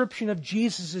a description of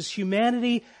Jesus'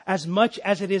 humanity as much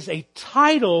as it is a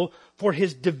title for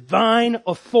His divine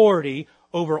authority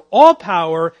over all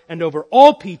power and over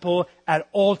all people at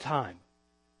all time.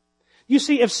 You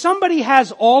see, if somebody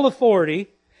has all authority,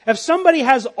 if somebody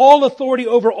has all authority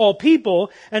over all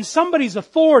people, and somebody's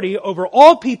authority over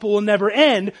all people will never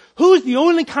end, who's the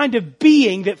only kind of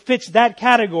being that fits that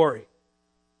category?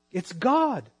 It's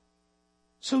God.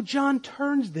 So John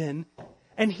turns then,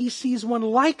 and he sees one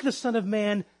like the Son of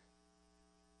Man,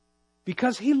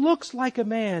 because he looks like a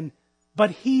man,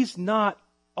 but he's not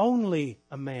only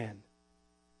a man.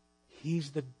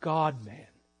 He's the God-man.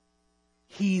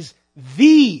 He's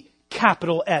the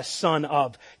capital S Son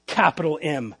of capital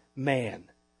M Man,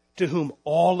 to whom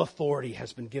all authority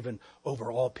has been given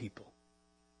over all people.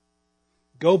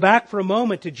 Go back for a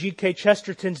moment to G.K.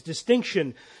 Chesterton's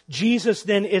distinction. Jesus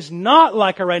then is not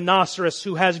like a rhinoceros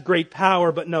who has great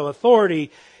power but no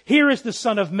authority. Here is the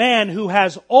Son of Man who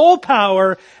has all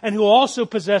power and who also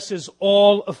possesses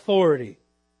all authority.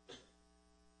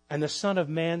 And the Son of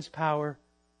Man's power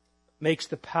makes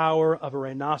the power of a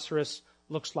rhinoceros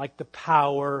looks like the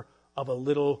power of a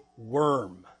little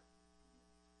worm.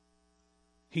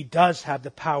 He does have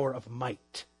the power of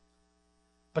might.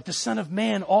 But the Son of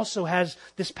Man also has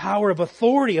this power of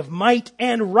authority, of might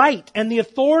and right. And the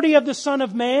authority of the Son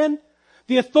of Man,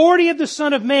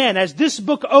 as this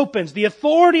book opens, the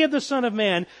authority of the Son of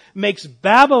Man makes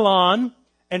Babylon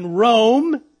and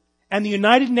Rome and the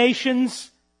United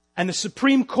Nations and the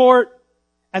Supreme Court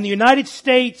and the United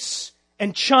States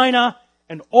and China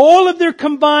and all of their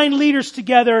combined leaders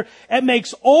together, it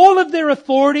makes all of their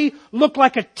authority look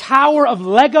like a tower of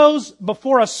Legos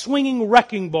before a swinging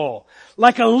wrecking ball.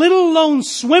 Like a little lone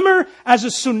swimmer as a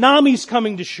tsunami's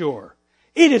coming to shore.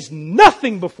 It is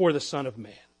nothing before the Son of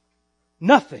Man.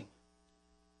 Nothing.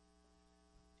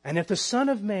 And if the Son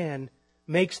of Man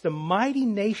makes the mighty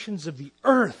nations of the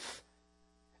earth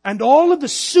and all of the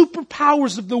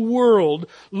superpowers of the world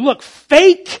look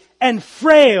fake and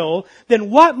frail,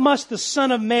 then what must the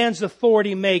Son of Man's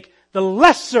authority make the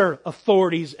lesser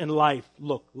authorities in life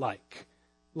look like?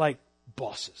 Like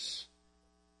bosses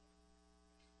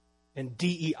and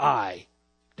DEI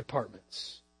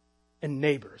departments and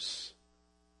neighbors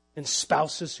and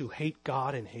spouses who hate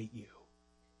God and hate you.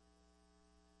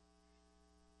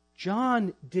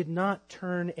 John did not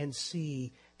turn and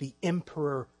see the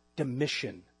Emperor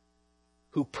Domitian,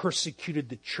 who persecuted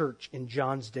the church in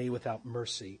John's day without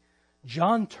mercy.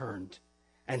 John turned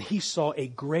and he saw a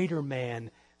greater man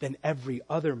than every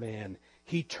other man.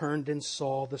 He turned and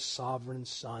saw the sovereign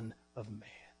Son of Man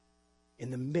in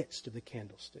the midst of the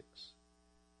candlesticks.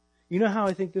 You know how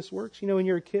I think this works? You know, when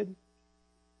you're a kid,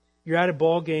 you're at a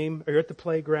ball game or you're at the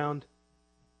playground,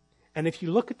 and if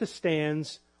you look at the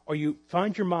stands or you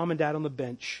find your mom and dad on the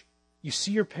bench, you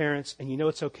see your parents and you know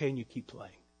it's okay and you keep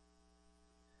playing.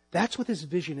 That's what this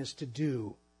vision is to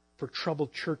do for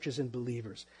troubled churches and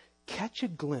believers. Catch a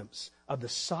glimpse of the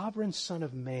sovereign Son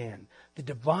of Man, the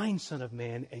divine Son of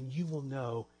Man, and you will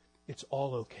know it's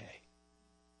all okay.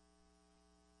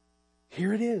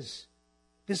 Here it is.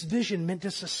 This vision meant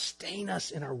to sustain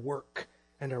us in our work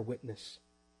and our witness.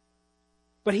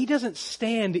 But He doesn't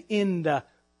stand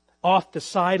off the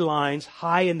sidelines,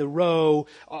 high in the row,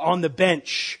 on the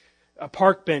bench, a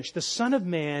park bench. The Son of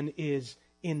Man is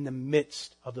in the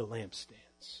midst of the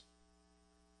lampstands.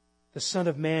 The Son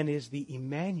of Man is the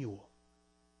Emmanuel.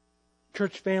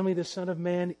 Church family, the Son of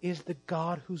Man is the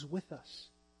God who's with us.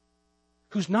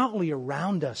 Who's not only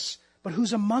around us, but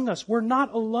who's among us. We're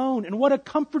not alone. And what a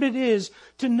comfort it is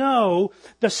to know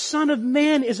the Son of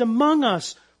Man is among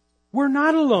us. We're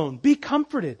not alone. Be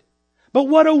comforted. But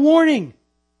what a warning.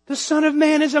 The Son of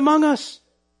Man is among us.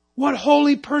 What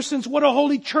holy persons, what a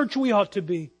holy church we ought to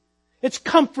be. It's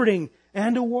comforting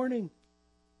and a warning.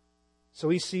 So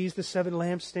He sees the 7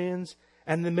 lampstands,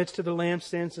 and in the midst of the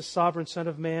lampstands, the sovereign Son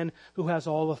of Man who has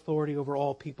all authority over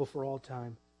all people for all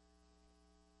time.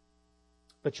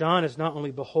 But John is not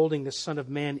only beholding the Son of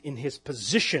Man in His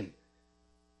position,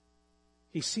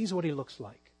 he sees what He looks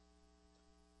like.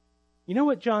 You know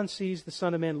what John sees the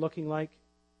Son of Man looking like?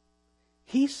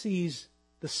 He sees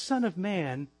the Son of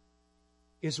Man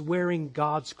is wearing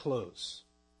God's clothes.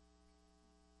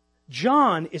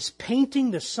 John is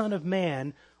painting the Son of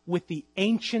Man with the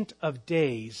Ancient of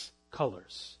Days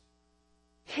colors.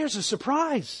 Here's a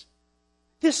surprise.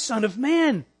 This Son of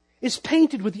Man is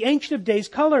painted with the Ancient of Days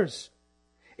colors.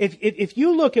 If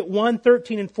you look at 1,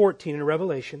 13, and 14 in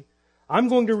Revelation, I'm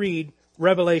going to read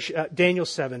Daniel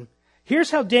 7.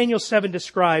 Here's how Daniel 7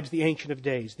 describes the Ancient of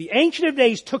Days. The Ancient of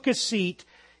Days took his seat.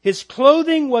 His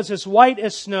clothing was as white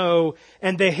as snow,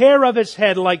 and the hair of his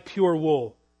head like pure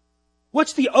wool.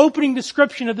 What's the opening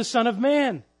description of the Son of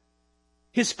Man?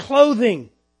 His clothing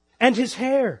and his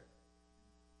hair.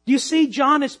 Do you see?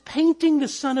 John is painting the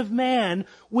Son of Man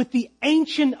with the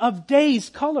Ancient of Days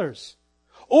colors.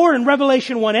 Or in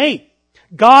Revelation 1:8,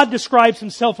 God describes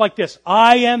himself like this: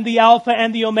 I am the Alpha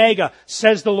and the Omega,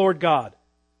 says the Lord God.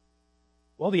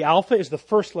 Well, the Alpha is the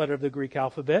first letter of the Greek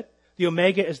alphabet. The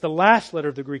Omega is the last letter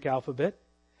of the Greek alphabet.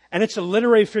 And it's a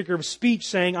literary figure of speech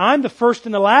saying, I'm the first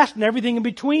and the last and everything in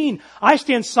between. I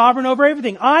stand sovereign over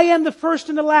everything. I am the first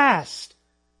and the last.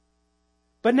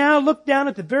 But now look down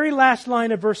at the very last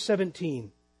line of verse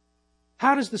 17.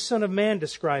 How does the Son of Man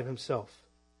describe himself?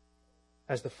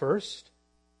 As the first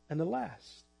and the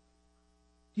last.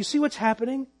 You see what's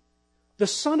happening? The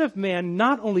Son of Man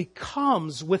not only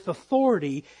comes with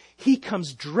authority, He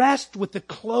comes dressed with the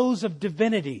clothes of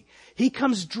divinity. He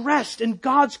comes dressed in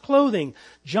God's clothing.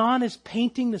 John is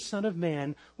painting the Son of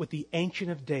Man with the Ancient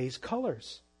of Days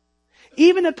colors.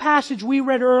 Even a passage we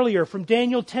read earlier from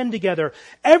Daniel 10 together,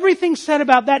 everything said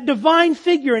about that divine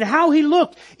figure and how he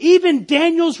looked, even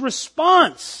Daniel's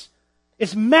response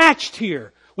is matched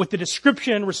here with the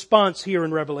description and response here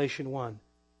in Revelation 1.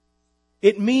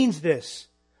 It means this: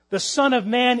 the Son of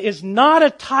Man is not a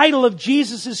title of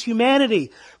Jesus'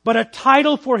 humanity, but a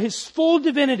title for His full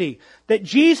divinity, that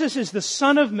Jesus is the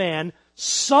Son of Man,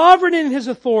 sovereign in His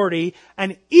authority,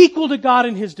 and equal to God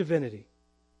in His divinity.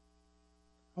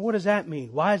 Well, what does that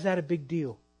mean? Why is that a big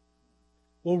deal?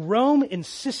 Well, Rome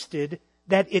insisted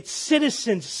that its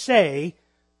citizens say,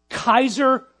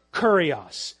 Kaiser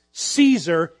Kurios,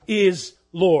 Caesar is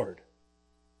Lord.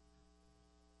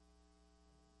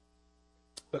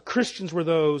 But Christians were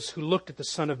those who looked at the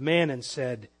Son of Man and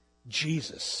said,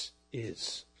 Jesus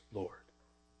is Lord,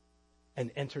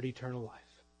 and entered eternal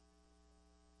life.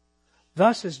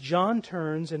 Thus, as John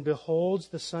turns and beholds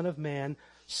the Son of Man,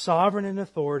 sovereign in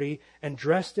authority and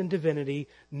dressed in divinity,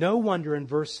 no wonder in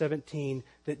verse 17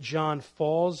 that John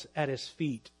falls at His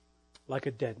feet like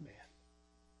a dead man.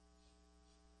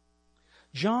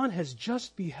 John has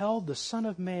just beheld the Son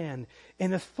of Man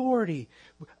in authority,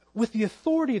 with the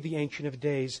authority of the Ancient of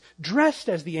Days, dressed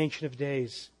as the Ancient of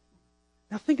Days.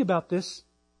 Now think about this.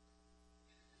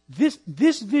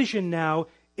 This vision now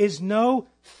is no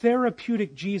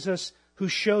therapeutic Jesus who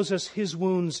shows us His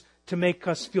wounds to make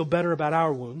us feel better about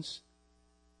our wounds.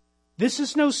 This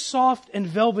is no soft and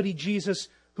velvety Jesus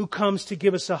who comes to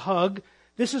give us a hug.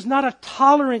 This is not a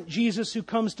tolerant Jesus who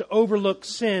comes to overlook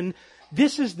sin.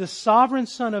 This is the sovereign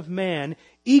Son of Man,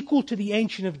 equal to the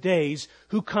Ancient of Days,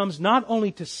 who comes not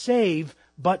only to save,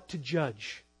 but to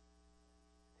judge.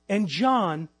 And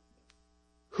John,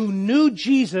 who knew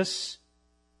Jesus,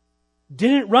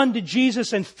 didn't run to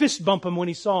Jesus and fist bump Him when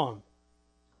he saw Him.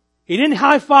 He didn't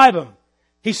high-five Him.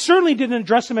 He certainly didn't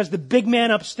address Him as the big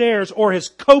man upstairs or his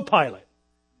co-pilot.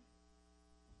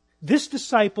 This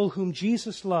disciple whom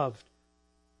Jesus loved,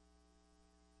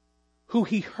 who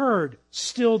He heard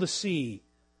still the sea,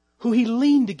 who He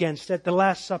leaned against at the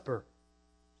Last Supper,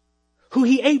 who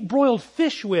He ate broiled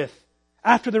fish with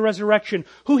after the resurrection,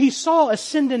 who He saw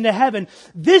ascend into heaven.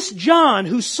 This John,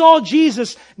 who saw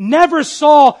Jesus, never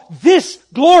saw this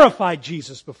glorified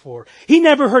Jesus before. He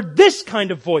never heard this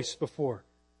kind of voice before.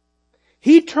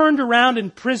 He turned around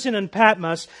in prison in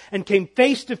Patmos and came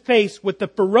face to face with the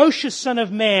ferocious Son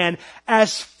of Man,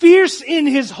 as fierce in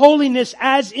His holiness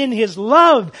as in His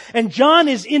love. And John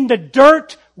is in the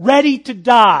dirt, ready to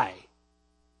die.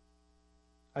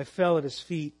 I fell at His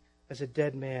feet as a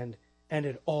dead man, and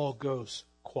it all goes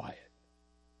quiet.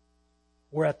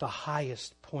 We're at the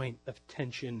highest point of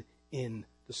tension in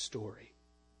the story.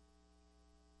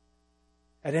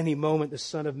 At any moment, the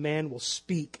Son of Man will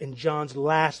speak, and John's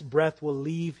last breath will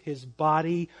leave his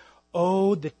body.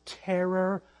 Oh, the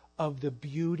terror of the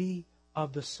beauty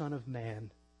of the Son of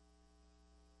Man.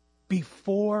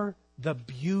 Before the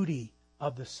beauty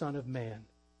of the Son of Man,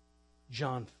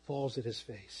 John falls at His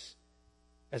face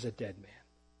as a dead man.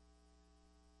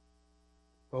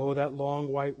 Oh, that long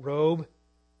white robe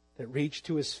that reached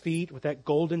to his feet with that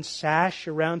golden sash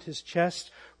around his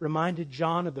chest reminded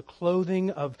John of the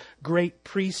clothing of great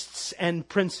priests and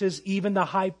princes, even the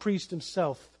high priest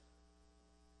himself.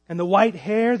 And the white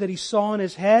hair that he saw on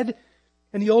his head,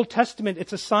 in the Old Testament,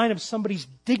 it's a sign of somebody's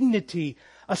dignity,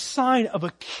 a sign of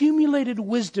accumulated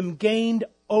wisdom gained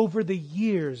over the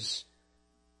years.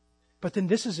 But then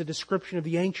this is a description of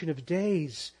the Ancient of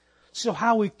Days. So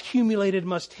how accumulated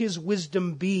must his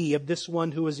wisdom be of this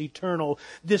one who is eternal?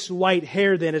 This white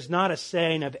hair then is not a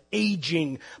sign of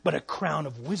aging, but a crown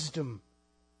of wisdom.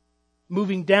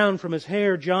 Moving down from his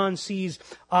hair, John sees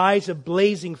eyes of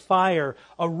blazing fire,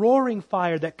 a roaring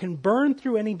fire that can burn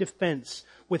through any defense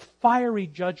with fiery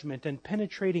judgment and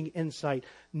penetrating insight.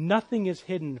 Nothing is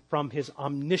hidden from his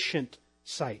omniscient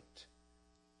sight.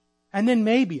 And then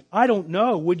maybe, I don't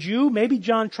know, would you? Maybe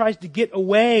John tries to get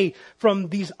away from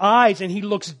these eyes and he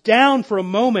looks down for a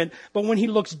moment. But when he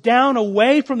looks down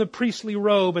away from the priestly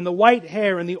robe and the white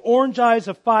hair and the orange eyes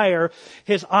of fire,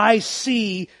 his eyes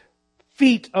see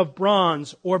feet of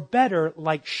bronze, or better,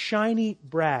 like shiny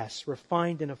brass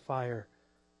refined in a fire.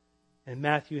 And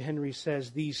Matthew Henry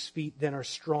says, these feet then are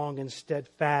strong and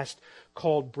steadfast,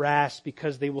 called brass,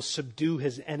 because they will subdue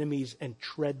his enemies and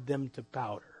tread them to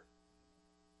powder.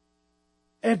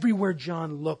 Everywhere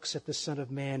John looks at the Son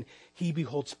of Man, he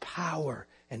beholds power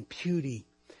and purity,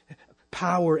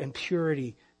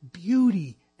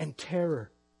 beauty and terror.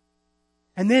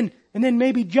 And then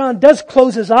maybe John does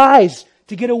close his eyes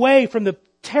to get away from the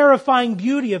terrifying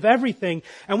beauty of everything.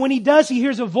 And when he does, he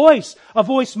hears a voice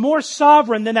more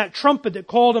sovereign than that trumpet that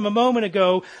called him a moment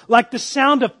ago, like the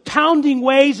sound of pounding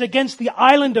waves against the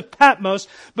island of Patmos.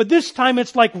 But this time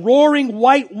it's like roaring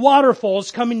white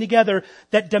waterfalls coming together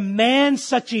that demand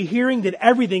such a hearing that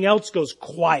everything else goes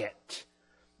quiet.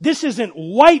 This isn't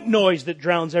white noise that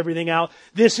drowns everything out.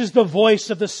 This is the voice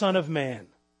of the Son of Man.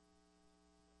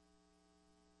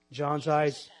 John's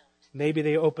eyes, maybe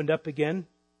they opened up again.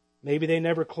 Maybe they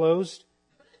never closed.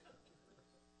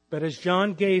 But as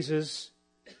John gazes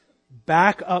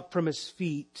back up from his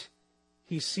feet,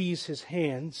 he sees his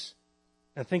hands.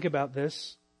 Now think about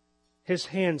this. His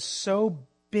hands so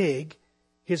big,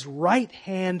 his right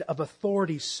hand of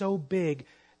authority so big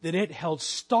that it held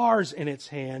stars in its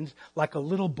hand like a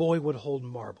little boy would hold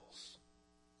marbles.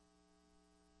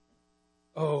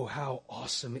 Oh, how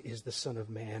awesome is the Son of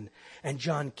Man. And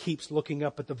John keeps looking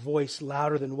up at the voice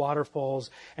louder than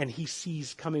waterfalls, and he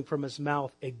sees coming from his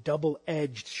mouth a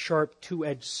double-edged, sharp,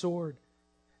 two-edged sword.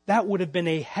 That would have been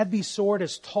a heavy sword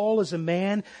as tall as a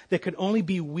man that could only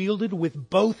be wielded with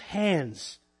both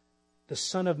hands. The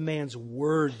Son of Man's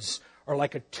words are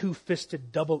like a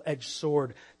two-fisted, double-edged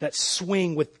sword that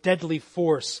swing with deadly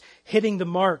force, hitting the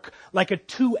mark. Like a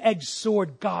two-edged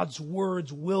sword, God's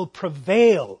words will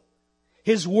prevail.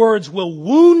 His words will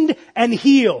wound and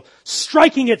heal,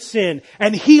 striking at sin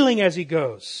and healing as he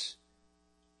goes.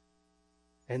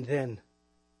 And then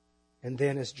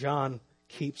as John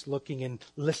keeps looking and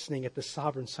listening at the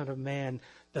sovereign Son of Man,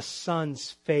 the Son's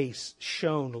face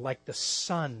shone like the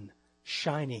sun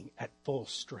shining at full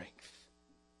strength.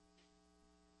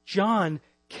 John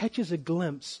catches a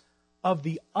glimpse of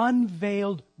the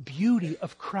unveiled beauty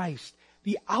of Christ,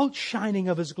 the outshining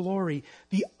of His glory,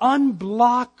 the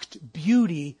unblocked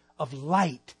beauty of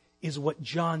light is what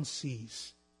John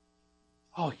sees.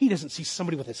 Oh, he doesn't see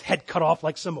somebody with his head cut off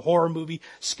like some horror movie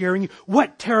scaring you.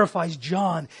 What terrifies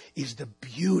John is the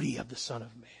beauty of the Son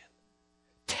of Man.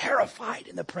 Terrified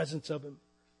in the presence of Him.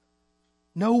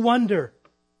 No wonder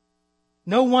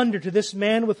to this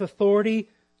man with authority,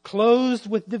 clothed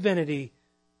with divinity,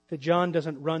 that John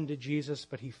doesn't run to Jesus,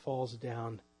 but he falls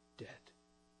down dead.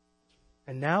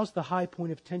 And now's the high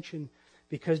point of tension,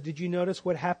 because did you notice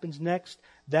what happens next?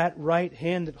 That right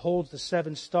hand that holds the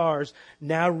 7 stars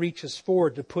now reaches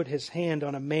forward to put his hand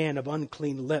on a man of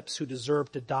unclean lips who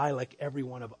deserved to die like every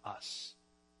one of us.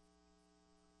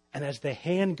 And as the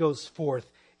hand goes forth,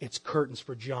 it's curtains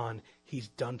for John. He's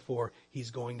done for.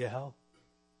 He's going to hell.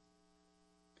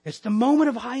 It's the moment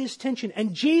of highest tension.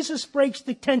 And Jesus breaks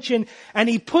the tension and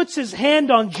He puts His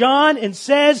hand on John and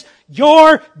says,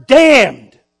 "You're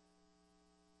damned."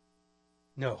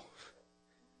 No.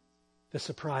 The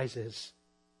surprise is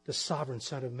the sovereign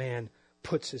Son of Man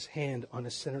puts His hand on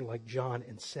a sinner like John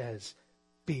and says,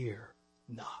 "Fear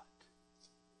not."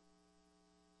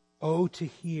 Oh, to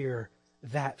hear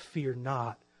that fear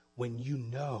not when you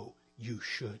know you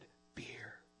should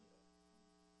fear.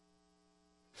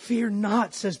 Fear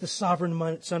not, says the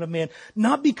sovereign Son of Man,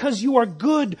 not because you are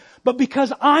good, but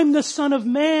because I'm the Son of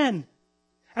Man.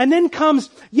 And then comes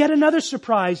yet another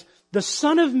surprise. The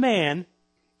Son of Man,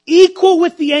 equal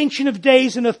with the Ancient of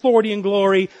Days in authority and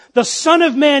glory, the Son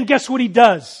of Man, guess what He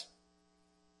does?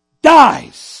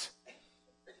 dies.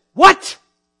 What?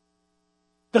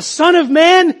 The Son of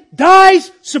Man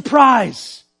dies?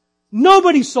 Surprise!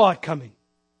 Nobody saw it coming.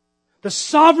 The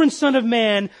sovereign Son of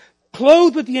Man,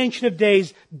 clothed with the Ancient of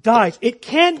Days, dies. It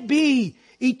can't be.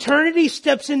 Eternity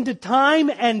steps into time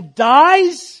and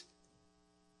dies?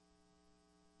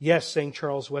 Yes, sang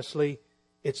Charles Wesley,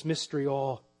 it's mystery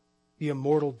all. The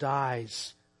immortal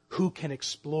dies. Who can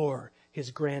explore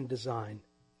His grand design?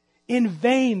 In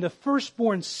vain the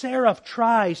firstborn seraph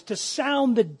tries to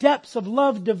sound the depths of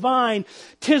love divine.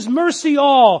 'Tis mercy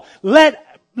all. Let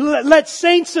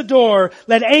saints adore.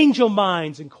 Let angel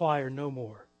minds inquire no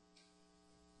more.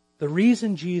 The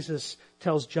reason Jesus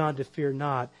tells John to fear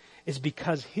not is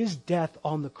because His death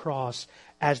on the cross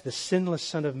as the sinless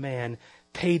Son of Man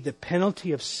paid the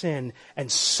penalty of sin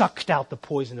and sucked out the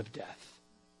poison of death.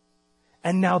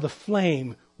 And now the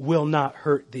flame will not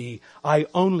hurt thee. I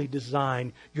only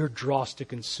design your dross to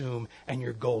consume and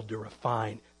your gold to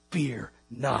refine. Fear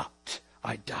not,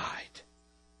 I died.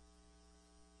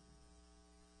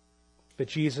 But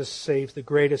Jesus saves the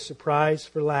greatest surprise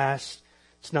for last.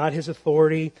 It's not His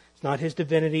authority, it's not His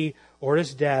divinity or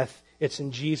His death. It's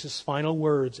in Jesus' final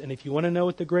words. And if you want to know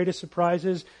what the greatest surprise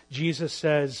is, Jesus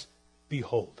says,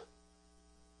 behold.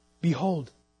 Behold.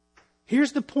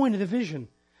 Here's the point of the vision.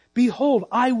 Behold,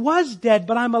 I was dead,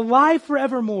 but I'm alive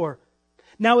forevermore.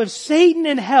 Now if Satan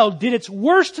and hell did its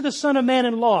worst to the Son of Man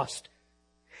and lost,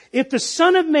 if the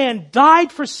Son of Man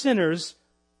died for sinners,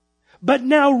 but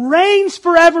now reigns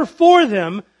forever for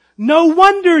them, no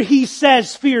wonder He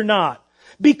says, fear not.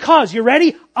 Because, you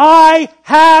ready? I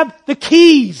have the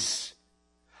keys.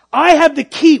 I have the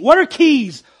key. What are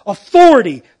keys?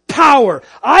 Authority, power.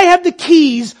 I have the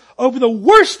keys over the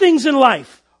worst things in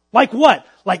life. Like what?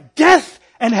 Like death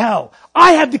and hell.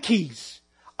 I have the keys.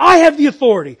 I have the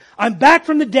authority. I'm back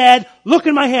from the dead. Look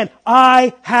in my hand.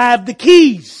 I have the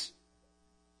keys.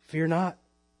 Fear not,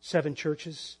 7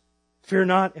 churches. Fear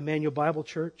not, Emmanuel Bible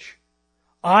Church.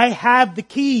 I have the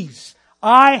keys.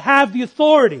 I have the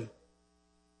authority.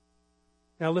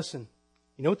 Now listen,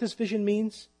 you know what this vision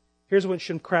means? Here's what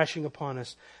should come crashing upon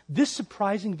us. This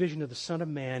surprising vision of the Son of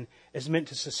Man is meant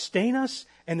to sustain us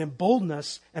and embolden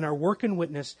us in our work and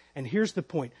witness. And here's the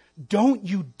point. Don't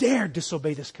you dare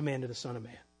disobey this command of the Son of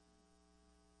Man.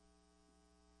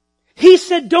 He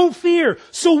said, don't fear.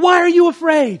 So why are you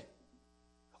afraid?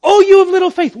 Oh, you have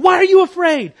little faith. Why are you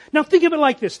afraid? Now think of it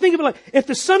like this. Think of it like, if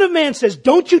the Son of Man says,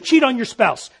 don't you cheat on your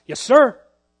spouse. Yes, sir.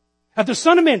 If the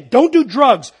Son of Man, don't do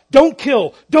drugs, don't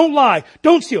kill, don't lie,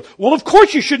 don't steal. Well, of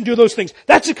course you shouldn't do those things.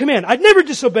 That's a command. I'd never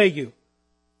disobey you.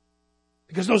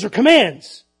 Because those are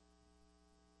commands.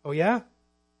 Oh yeah?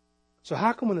 So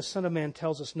how come when the Son of Man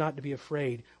tells us not to be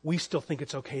afraid, we still think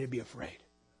it's okay to be afraid?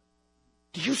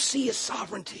 Do you see His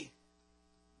sovereignty?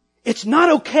 It's not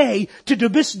okay to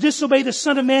disobey the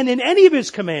Son of Man in any of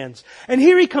His commands. And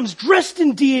here He comes dressed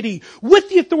in deity with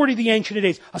the authority of the Ancient of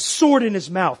Days, a sword in His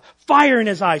mouth, fire in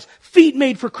His eyes, feet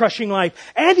made for crushing life.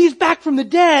 And He's back from the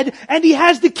dead and He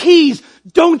has the keys.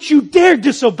 Don't you dare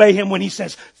disobey Him when He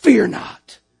says, fear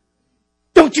not.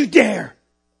 Don't you dare.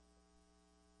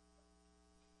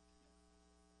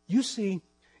 You see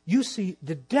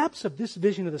the depths of this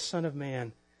vision of the Son of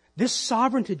Man, this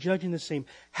sovereign to judge and the same,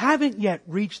 haven't yet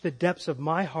reached the depths of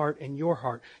my heart and your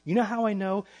heart. You know how I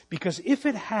know? Because if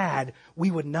it had,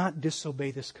 we would not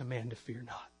disobey this command to fear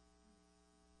not.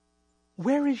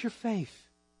 Where is your faith?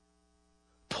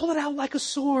 Pull it out like a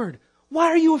sword. Why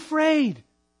are you afraid?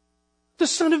 The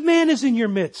Son of Man is in your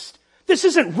midst. This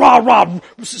isn't rah-rah,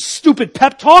 stupid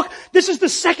pep talk. This is the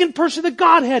second person of the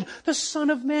Godhead, the Son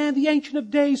of Man, the Ancient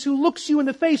of Days, who looks you in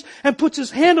the face and puts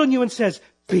His hand on you and says,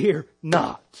 fear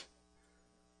not.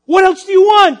 What else do you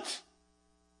want?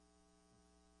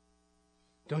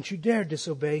 Don't you dare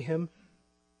disobey Him.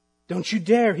 Don't you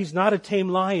dare. He's not a tame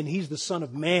lion. He's the Son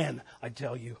of Man, I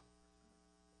tell you.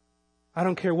 I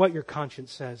don't care what your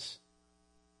conscience says.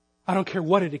 I don't care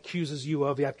what it accuses you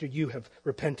of after you have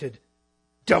repented.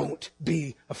 Don't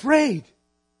be afraid.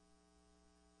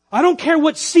 I don't care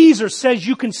what Caesar says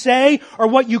you can say or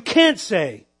what you can't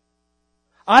say.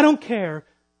 I don't care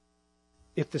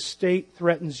if the state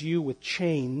threatens you with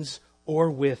chains or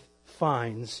with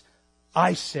fines.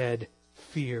 I said,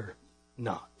 fear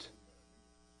not.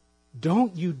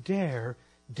 Don't you dare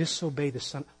disobey the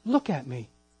Son. Look at me.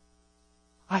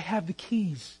 I have the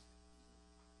keys.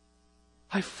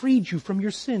 I freed you from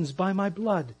your sins by my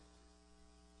blood.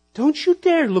 Don't you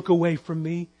dare look away from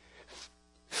me.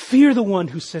 Fear the one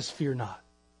who says, fear not.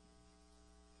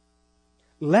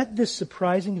 Let this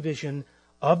surprising vision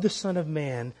of the Son of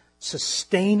Man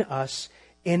sustain us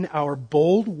in our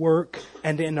bold work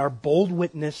and in our bold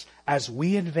witness as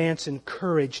we advance in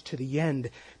courage to the end,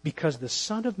 because the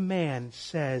Son of Man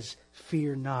says,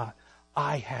 fear not,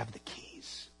 I have the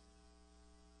keys.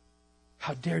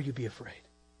 How dare you be afraid?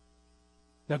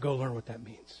 Now go learn what that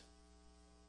means.